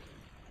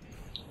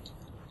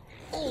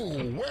 Oh,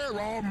 where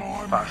are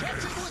my Fuck.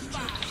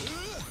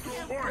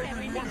 Oi,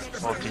 one step at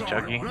a Multi time.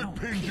 Juggy. Don't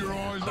pin your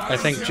eyes I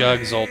think out.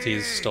 Jug's ulti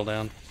is still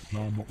down.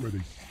 No, I'm not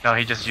ready. No,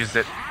 he just used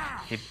it.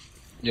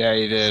 Yeah,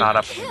 he It's did. not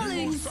up.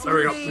 Killing There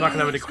we go. I'm not gonna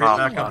have any creep Oh,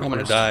 back up. I'm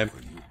gonna die.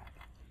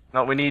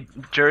 No, we need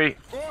Jury.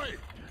 Oi,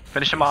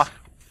 Finish him off.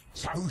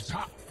 so's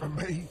up for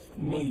me.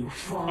 Oh,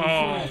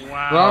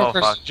 wow. Wrong Oh,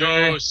 for fuck.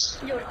 Jerry.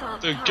 Ghost. Your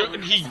top He tower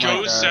is ghost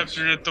God.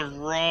 sceptered at the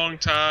wrong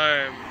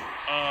time.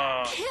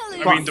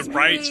 Killing I mean the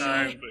right spree.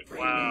 time, but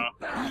wow.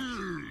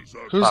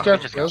 Who's Fuck, got we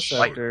the just Ghost got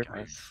wiped Scepter?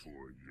 twice.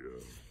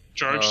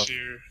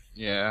 Darkseer.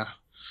 Yeah.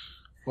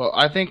 Well,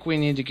 I think we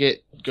need to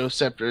get Ghost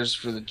Scepters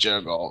for the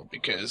Jug ult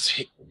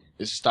because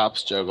it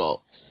stops Jug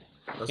ult.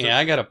 Yeah,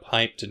 I got a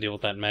pipe to deal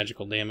with that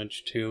magical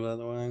damage too, by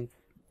the way.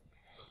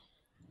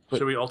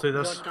 Should we ulti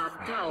Your this?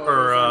 top tower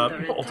Or, is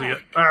under ulti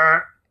it?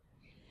 attack.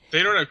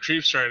 They don't have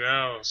creeps right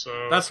now,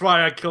 so That's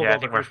why I killed Yeah, I all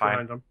the think we're creeps fine.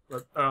 behind them.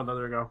 But, oh, no,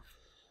 there you go.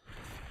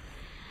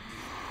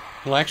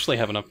 We'll actually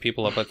have enough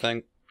people up, I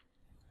think.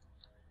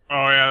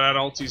 Oh yeah, that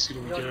ulti's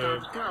gonna be Your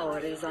good. top tower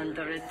is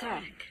under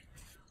attack.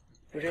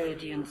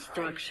 Radiant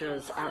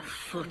structures are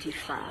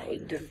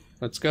fortified.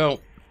 Let's go.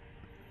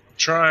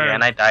 Try. Yeah,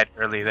 and I died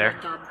early Your there.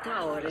 top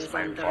tower is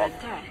my under fault.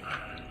 attack.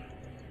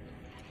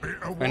 Bit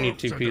of I need work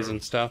to TPs do.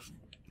 and stuff.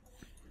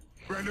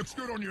 Well, looks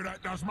good on you,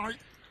 that does, mate.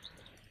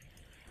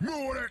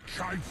 More that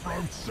cave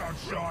throat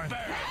sunshine.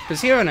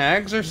 Does he have an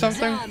axe or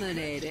something?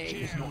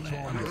 Dominating.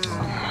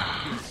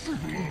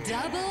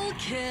 Double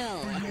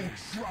kill. Your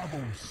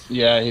troubles.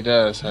 Yeah, he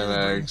does have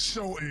eggs.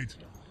 Sorted.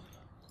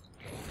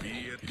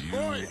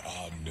 Oi,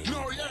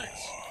 not yet.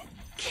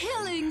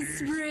 Killing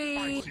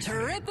spree.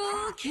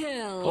 Triple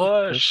kill.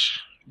 Push.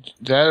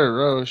 That or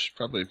Roche.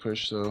 Probably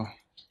push, though.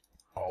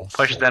 I'll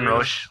Push sort then it.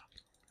 Roche.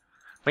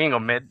 We can go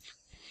mid.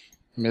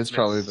 Mid's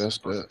probably the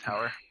best bet.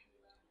 Tower.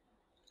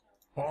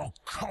 I'll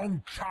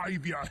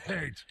concave your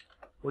head.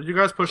 Well, you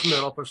guys push mid.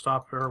 I'll push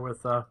top here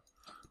with,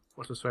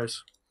 what's his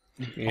face?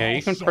 Yeah,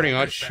 you can pretty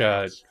much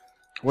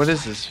What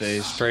is this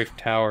face? strafe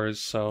towers,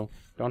 so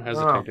don't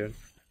hesitate, Oh. dude.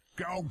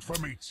 Gold for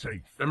me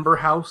teeth. Ember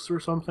House or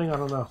something? I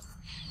don't know.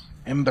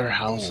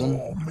 Emberhausen.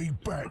 Oh, me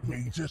back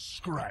needs a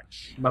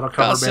scratch. Metal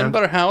cover band.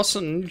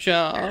 Simberhausen, Here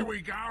ja.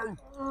 we go.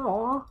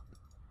 Aw.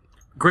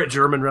 Great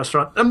German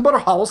restaurant.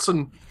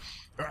 Emberhausen.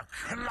 A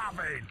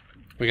clubbing.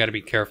 We gotta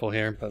be careful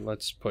here, but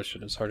let's push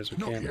it as hard as we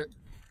Not can.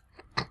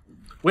 yet.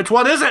 Which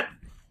one is it?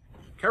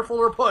 Careful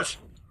or push.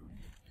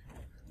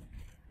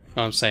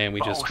 No, I'm saying we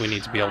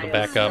need to be able to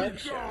back up.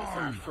 Structures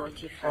are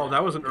fortified. Oh,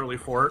 that was an early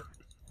fort.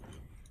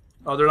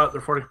 Oh, they're not.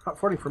 They're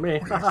forting for me.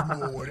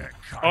 Where's more that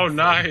came Oh, from?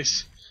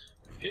 nice.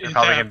 probably That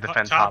gonna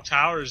defend top top.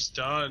 tower's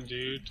done,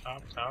 dude.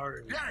 Top tower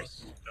is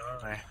Yes.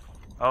 done.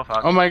 Oh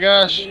fuck. Oh my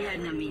gosh. The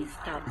enemy's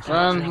top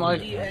Run, tower.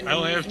 like- The I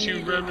only have enemy's 2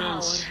 middle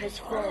remnants. tower has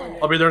fallen.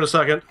 I'll be there in a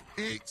second.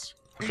 It's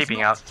Keeping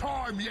not out.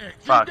 time yet.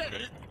 Fuck. You get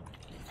it?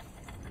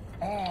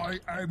 I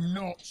am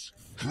not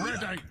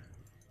ready.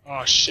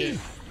 Oh shit.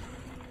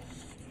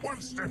 One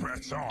step at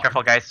a time.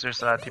 Careful guys,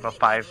 there's a team of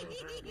 5.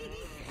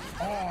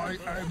 I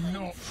am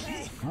not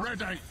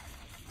ready.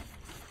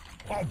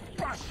 I'll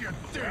bust you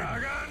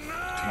dead.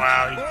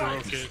 Wow, he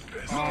broke it.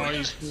 Oh,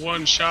 he's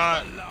one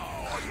shot.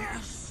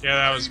 Yeah,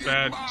 that was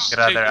bad. Just Get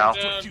out of there, take Al.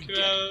 him down, get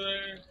out of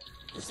there.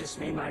 Does this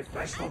mean my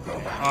flesh will grow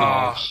back?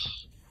 Oh,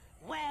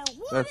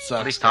 That At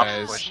sucks, least top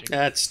guys. pushing.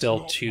 That's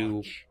still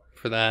 2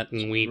 for that,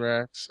 and we...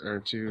 Rex or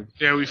two.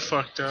 yeah, we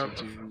fucked up.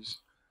 Twos.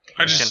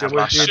 I just Shouldn't have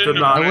lost that.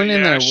 shouldn't I I have went in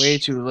yeah, there I sh- way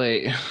too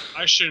late.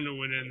 I shouldn't have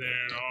went in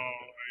there at all.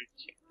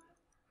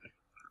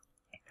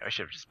 I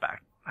should have just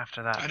backed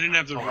after that. I didn't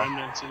have the Oh, well.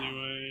 remnants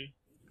anyway.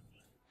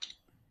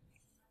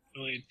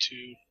 Only had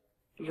 2.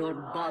 Your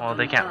bottom Well,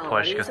 they can't tower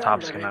push because is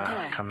top's under gonna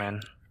attack. come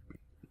in.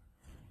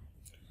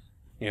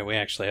 Yeah, we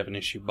actually have an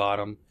issue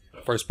bottom.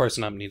 First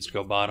person up needs to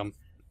go bottom.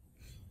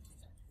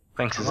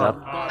 Lynx is Your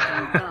up.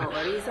 bottom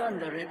tower is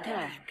under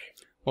attack.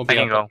 We'll I be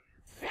can up.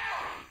 go.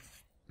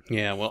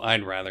 Yeah, well,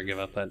 I'd rather give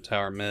up that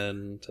tower mid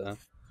and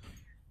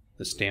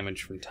this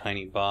damage from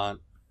Tiny Bot.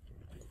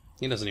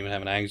 He doesn't even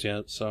have an axe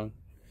yet, so...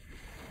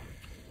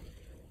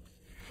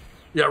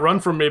 Yeah, run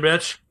from me,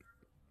 bitch.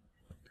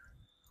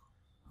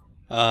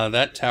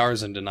 That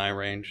tower's in deny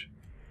range.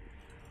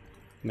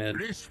 Mid.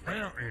 This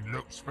fountain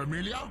looks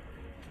familiar.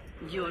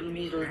 Your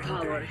middle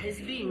tower has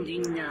been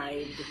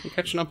denied. We're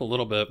catching up a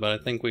little bit, but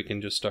I think we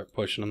can just start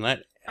pushing them.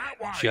 That That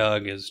way.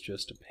 jug is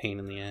just a pain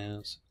in the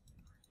ass.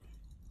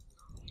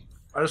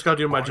 I just gotta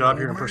do my job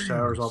here and push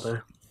towers all day.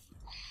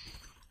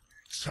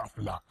 Tough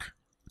luck.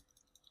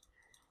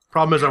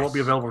 Problem is, I won't be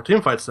available for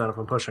team fights then if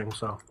I'm pushing.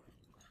 So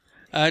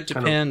It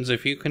depends.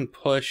 If you can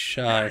push,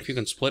 if you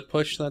can split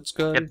push, that's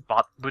good.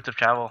 Get boots of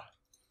travel.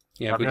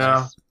 Yeah, but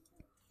Yeah.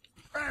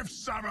 Have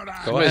some of that.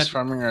 Go Somebody's ahead.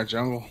 farming our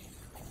jungle.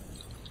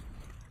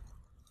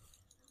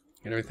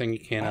 get everything you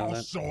can out I'll of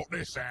that. sort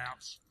this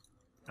out.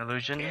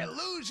 Illusion.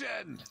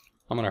 Illusion.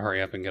 I'm gonna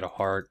hurry up and get a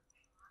heart.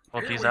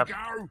 Here Ulti's we up.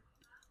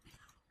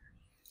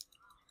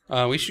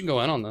 go. We should go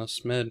in on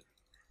this mid.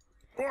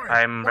 Oi,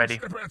 I'm one ready.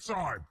 Step at a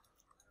time.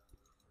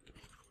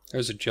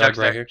 There's a jug Jug's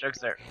right there. here. Jug's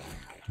there.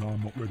 No,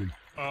 I'm not ready.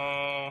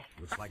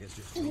 Looks like it's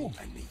just you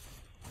and me.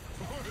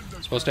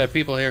 Supposed to have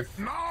people here.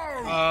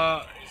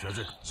 No.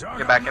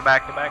 Get back, get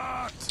back, get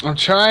back. I'm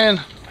trying.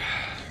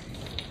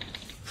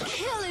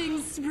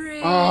 Killing spree.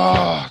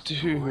 Oh,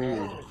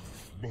 dude.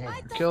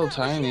 Kill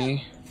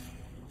Tiny.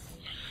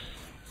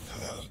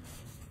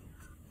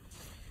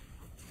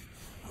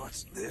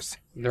 What's this?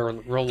 They're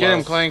real Get low.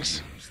 him,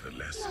 Clanks.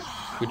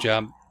 Good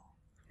job.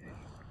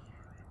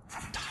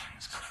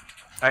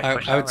 Alright,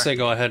 push I would over. say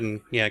go ahead and,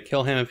 yeah,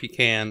 kill him if you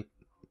can.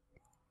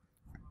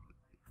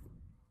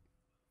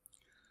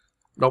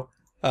 nope.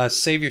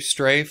 Save your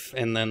strafe,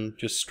 and then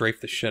just strafe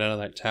the shit out of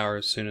that tower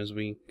as soon as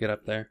we get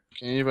up there.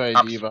 Can anybody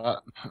Up.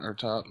 D-bot or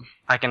top?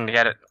 I can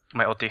get it.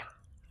 My ulti.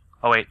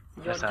 Oh wait,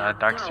 Your there's top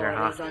darks here,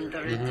 tower huh? is under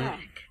Mhm.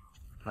 attack.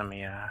 Let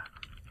me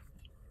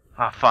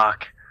Oh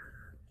fuck.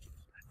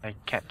 I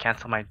can't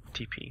cancel my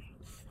TP.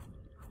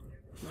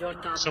 Your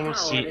top Someone's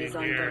tower seeping is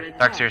under here.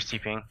 attack. Darkseer's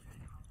TPing.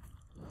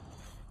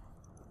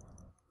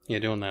 Yeah,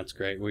 doing that's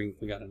great. We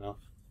got enough.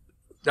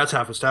 That's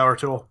half his tower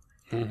too.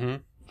 Mm-hmm.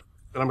 And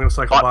I'm gonna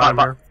cycle Bot, bottom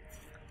bot, here.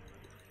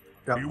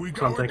 Yep, Here we that's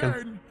go what I'm thinking.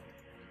 again.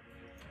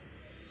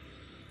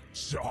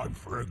 Time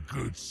for a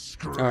good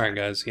scratch. Alright,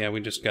 guys. Yeah, we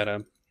just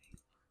gotta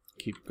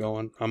keep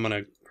going. I'm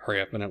gonna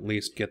hurry up and at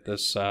least get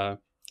this, One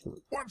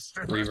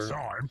step Reaver. at a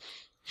time.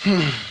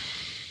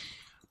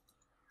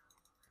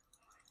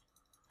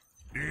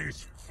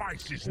 This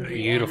face is neat.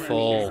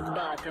 Beautiful. Enemy's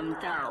bottom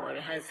tower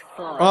has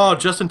fallen. Oh,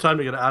 just in time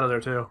to get out of there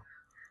too.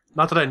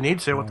 Not that I need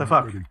to. What the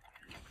fuck? Ready.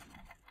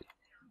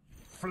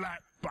 Flat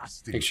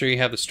busted. Make sure you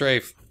have the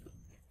strafe.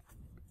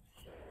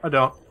 I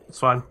don't. It's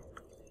fine.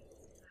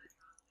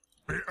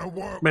 Bit of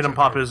work Made him to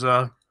pop do. his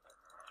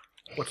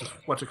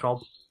what's it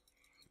called?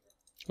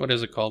 What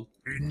is it called?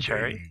 Indeed.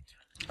 Cherry.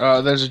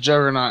 There's a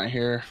juggernaut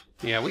here.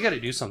 Yeah, we gotta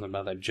do something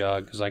about that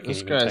jug, because I can't This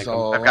even guy's take him.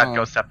 all I've got alone.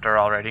 Ghost Scepter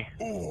already.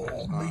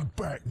 Oh, me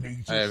back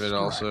needs I a have it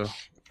also.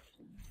 scratch.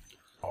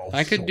 I'll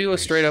I could sort do a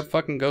this. straight up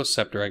fucking Ghost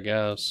Scepter, I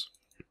guess.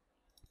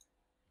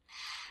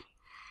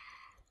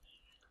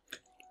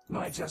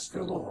 My just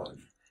reward.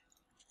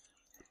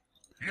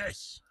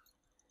 Yes.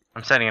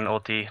 I'm sending an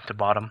ulti to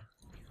bottom.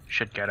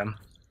 Should get him.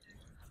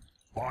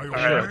 By all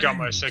Alright, I've got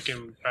my means.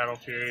 second Battle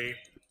Fury.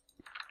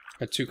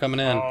 Got two coming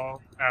in.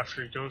 All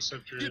after Ghost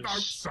Scepters. You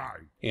don't say.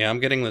 Yeah, I'm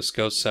getting this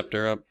Ghost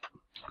Scepter up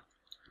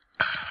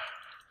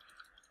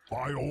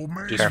By all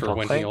means. just for Careful,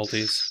 when he plates.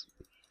 ulties.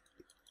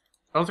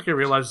 I don't think he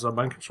realizes I'm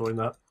mind controlling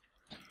that.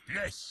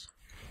 Yes.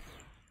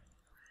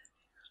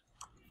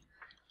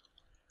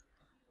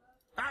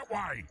 That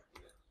way.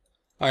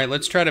 Alright,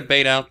 let's try to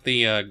bait out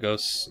the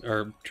ghosts,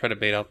 or try to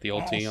bait out the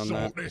ulti I'll on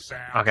sort that. this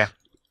out. Okay.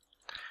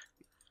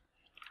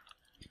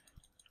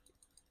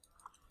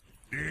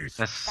 This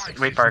Let's face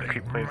wait for our is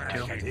creep neat, wave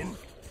man. too.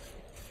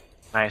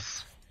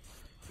 Nice.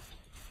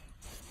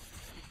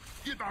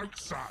 You don't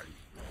say.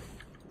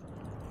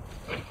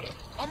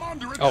 I'm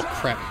under Oh, attack.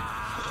 crap.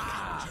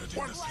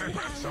 One step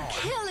at a time.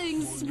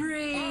 Killing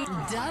spree.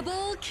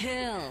 Double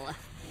kill.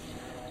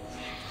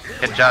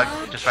 Hit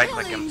Jug. Just right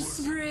click Killing him.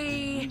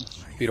 spree.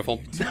 Beautiful.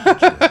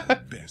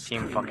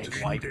 Team fucking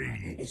wipe.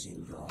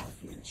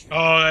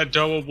 Oh, that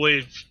double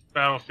blade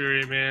Battle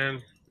Fury,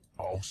 man.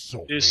 I'll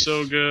sort It's this.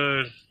 so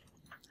good.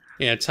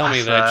 Yeah, tell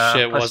me That's, that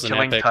shit plus wasn't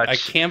killing epic. touch. I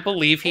can't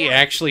believe he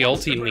actually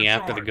ultied me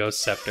after the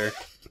Ghost Scepter.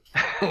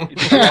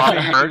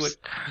 First.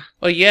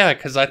 Well, yeah,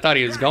 because I thought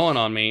he was going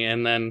on me,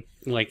 and then,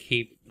 like,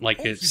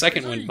 his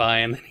second went by,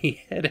 and then he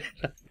hit it.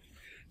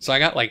 So I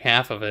got, like,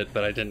 half of it,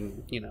 but I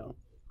didn't, you know.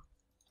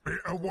 Bit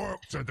of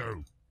work to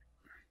do.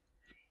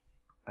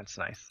 That's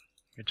nice.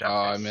 Good Oh, job.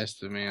 I guys.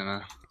 missed the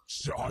mana.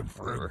 Time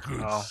for a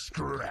good Oh.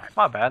 scratch.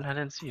 My bad. I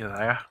didn't see you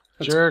there.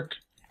 Jerk.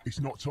 It's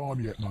not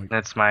time yet, mate.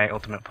 That's my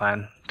ultimate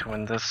plan to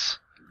win this.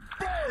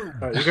 Boom!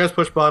 Alright, you guys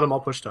push bottom, I'll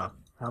push top.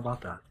 How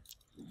about that?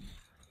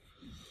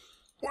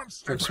 One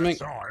step Works at for me. a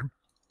time.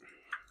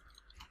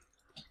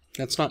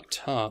 That's not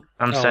top.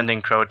 I'm Oh,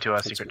 sending Crow to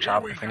a secret Here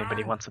shop we if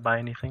anybody go. wants to buy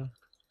anything.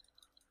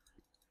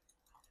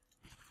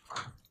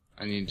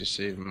 I need to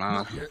save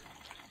mana. Not yet.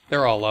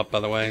 They're all up, by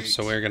the way,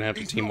 so we're gonna have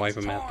to It's team not wipe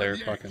them at their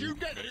time yet. fucking... You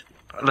get it?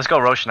 Let's go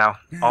Roche now.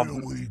 All Here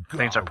we go.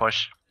 things are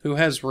push. Who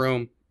has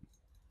room?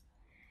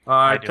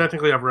 I do.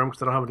 technically have room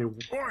because I don't have any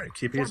Oi,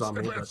 TPs one on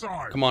me. step at a But...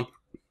 time. Come on.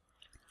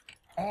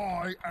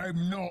 I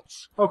am not.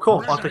 Oh,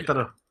 cool. I'll ready. take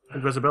that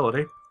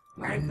invisibility.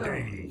 My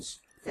bones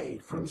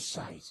fade from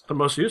sight. The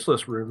most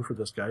useless rune for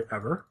this guy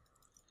ever.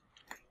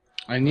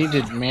 I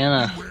needed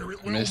mana, Where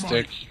it will,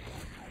 Mystic. mate.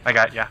 I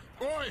got ya.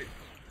 Oi!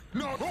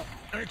 No.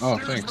 Oh,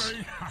 Excuse thanks.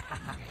 me.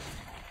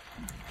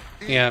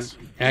 Yeah, It's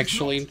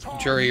actually, not time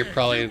Jury, you're yet.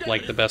 probably, You get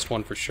like, it? the best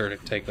one for sure to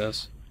take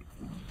this.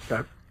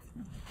 Okay.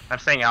 I'm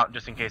staying out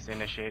just in case they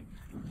initiate.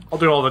 I'll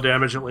do all the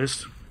damage at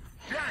least.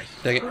 Yes.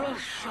 Take it.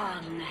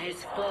 Roshan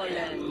has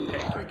fallen to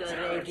the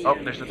radiant.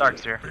 Oh, there's the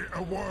Darkseer. Bit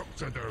of work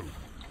to do.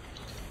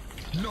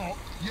 Not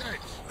yet.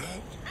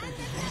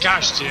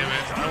 Gosh damn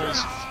it. I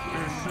was...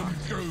 There's some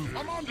goo.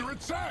 I'm under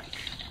attack.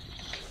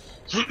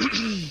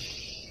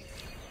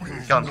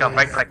 Kill him.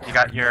 Right click. You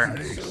got your...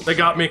 They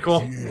got me,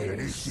 cool. Yeah,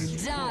 this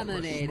is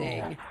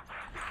Dominating.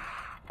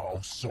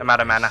 I'll sort I'm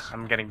out of mana. this.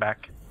 I'm getting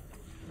back.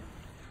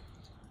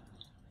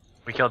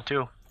 We killed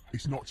two.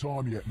 It's not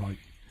time yet, mate.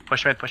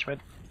 Push mid.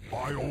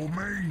 By all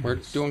means. We're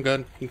doing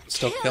good. You can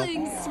still kill.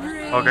 Killing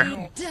spree.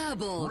 Ogre.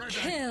 Double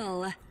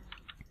kill.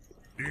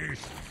 These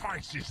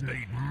faces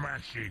need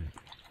mashing.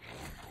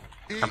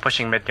 I'm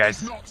pushing mid,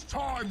 guys. It's not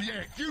time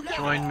yet. You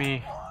Join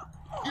me.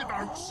 You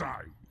don't say.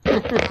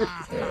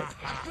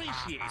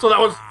 So that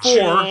was 4,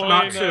 Join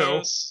not 2.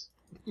 us.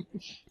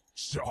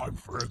 Time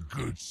for a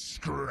good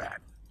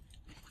scrap.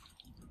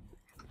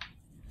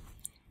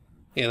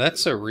 Yeah,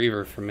 that's a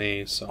Reaver for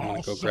me, so I'm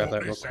gonna go grab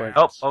that real quick.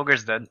 Oh,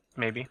 Ogre's dead.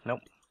 Maybe. Nope.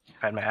 If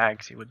I had my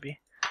Ags, he would be.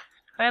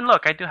 And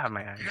look, I do have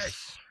my Ags.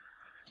 Yes.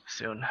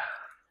 Soon.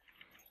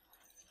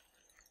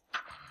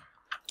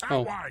 That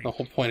Oh, way. the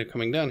whole point of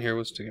coming down here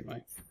was to get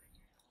my...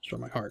 restore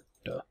my heart.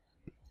 Duh.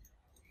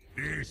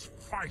 These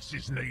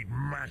faces need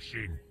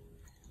mashing.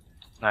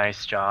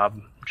 Nice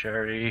job,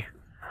 Jerry.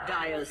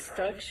 Dire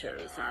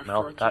structures are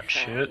Melt that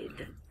shit.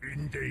 fortified.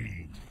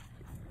 Indeed.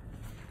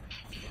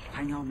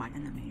 I know my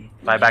enemy.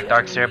 Buy back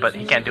Darkseer, but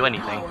he can't do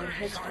anything. Tower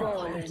has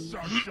fallen.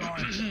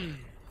 Sunshine.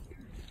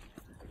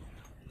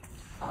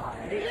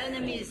 The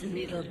enemy's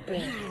middle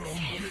barracks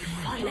have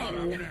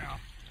fallen.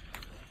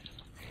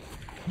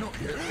 Not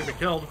yet. Gonna be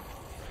killed.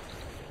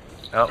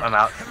 Oh, I'm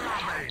out.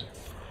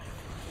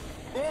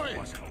 Oi!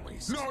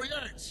 Not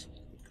yet.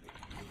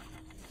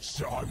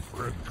 Time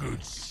for a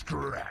good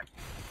scrap.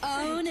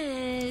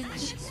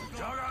 Ownage.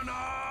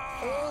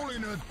 All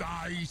in a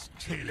day's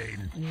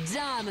killing.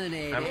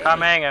 Dominating. I'm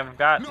coming. I've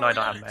got. No, I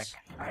don't have mech.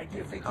 I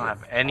don't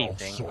have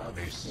anything.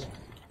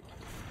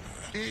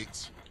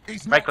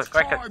 It's Right not click,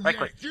 right click, time right yet.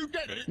 click. You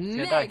get it?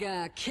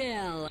 Mega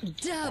kill.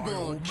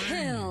 Double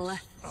kill.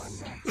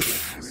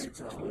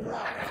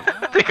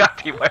 They got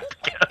P-wiped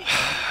again.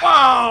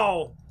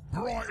 Wow!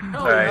 Bright and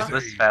Alright, busy.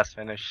 let's fast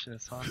finish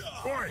this one.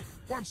 Oi!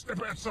 One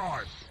step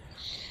outside.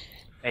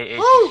 Hey,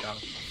 Woo!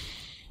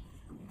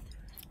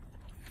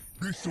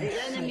 This'll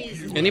The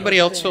enemy's Anybody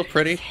else feel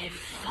pretty? have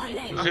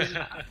fallen.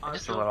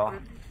 just a little.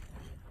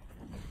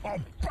 I'll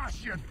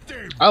bash you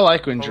dead. I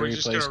like when Oh, we're Jerry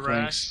just plays gonna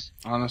Prinks,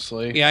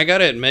 honestly. Yeah, I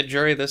gotta admit,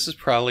 Jerry, this is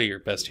probably your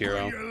best Put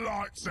hero. your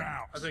lights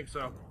out. I think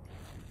so.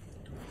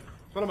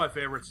 It's one of my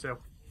favorites too.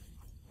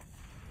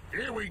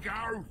 Here we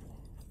go.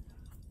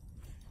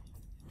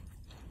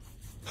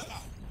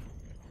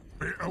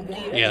 Bit of work.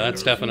 Yeah,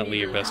 that's definitely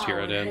your best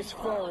hero, Tower dude. has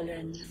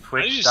fallen.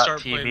 I need to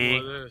start playing more Twitch.tv.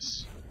 of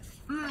this.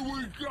 Here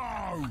we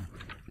go.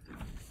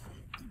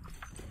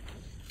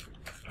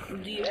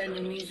 The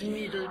enemy's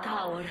middle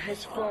tower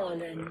has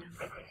fallen.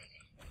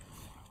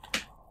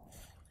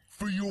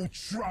 For your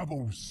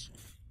troubles.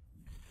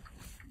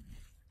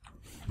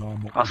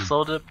 I'll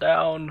slow it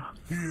down.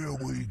 Here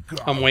we go.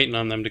 I'm waiting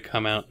on them to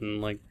come out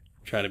and, like,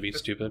 try to be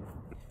stupid.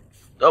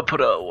 I'll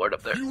put a ward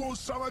up there. You want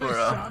some of this, Or,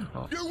 son?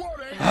 You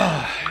want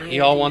it?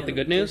 You all want the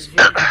good news?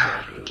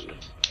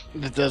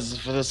 That does it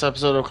for this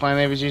episode of Clan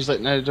AVG's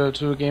Late Night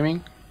Dota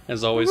Gaming.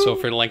 As always, feel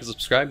free to like and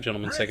subscribe.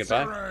 Gentlemen, say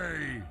goodbye.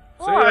 Victory!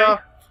 See ya.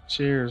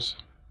 Cheers.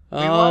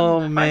 Oh,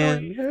 won,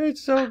 man.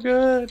 It's so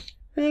good.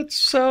 It's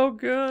so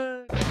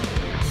good.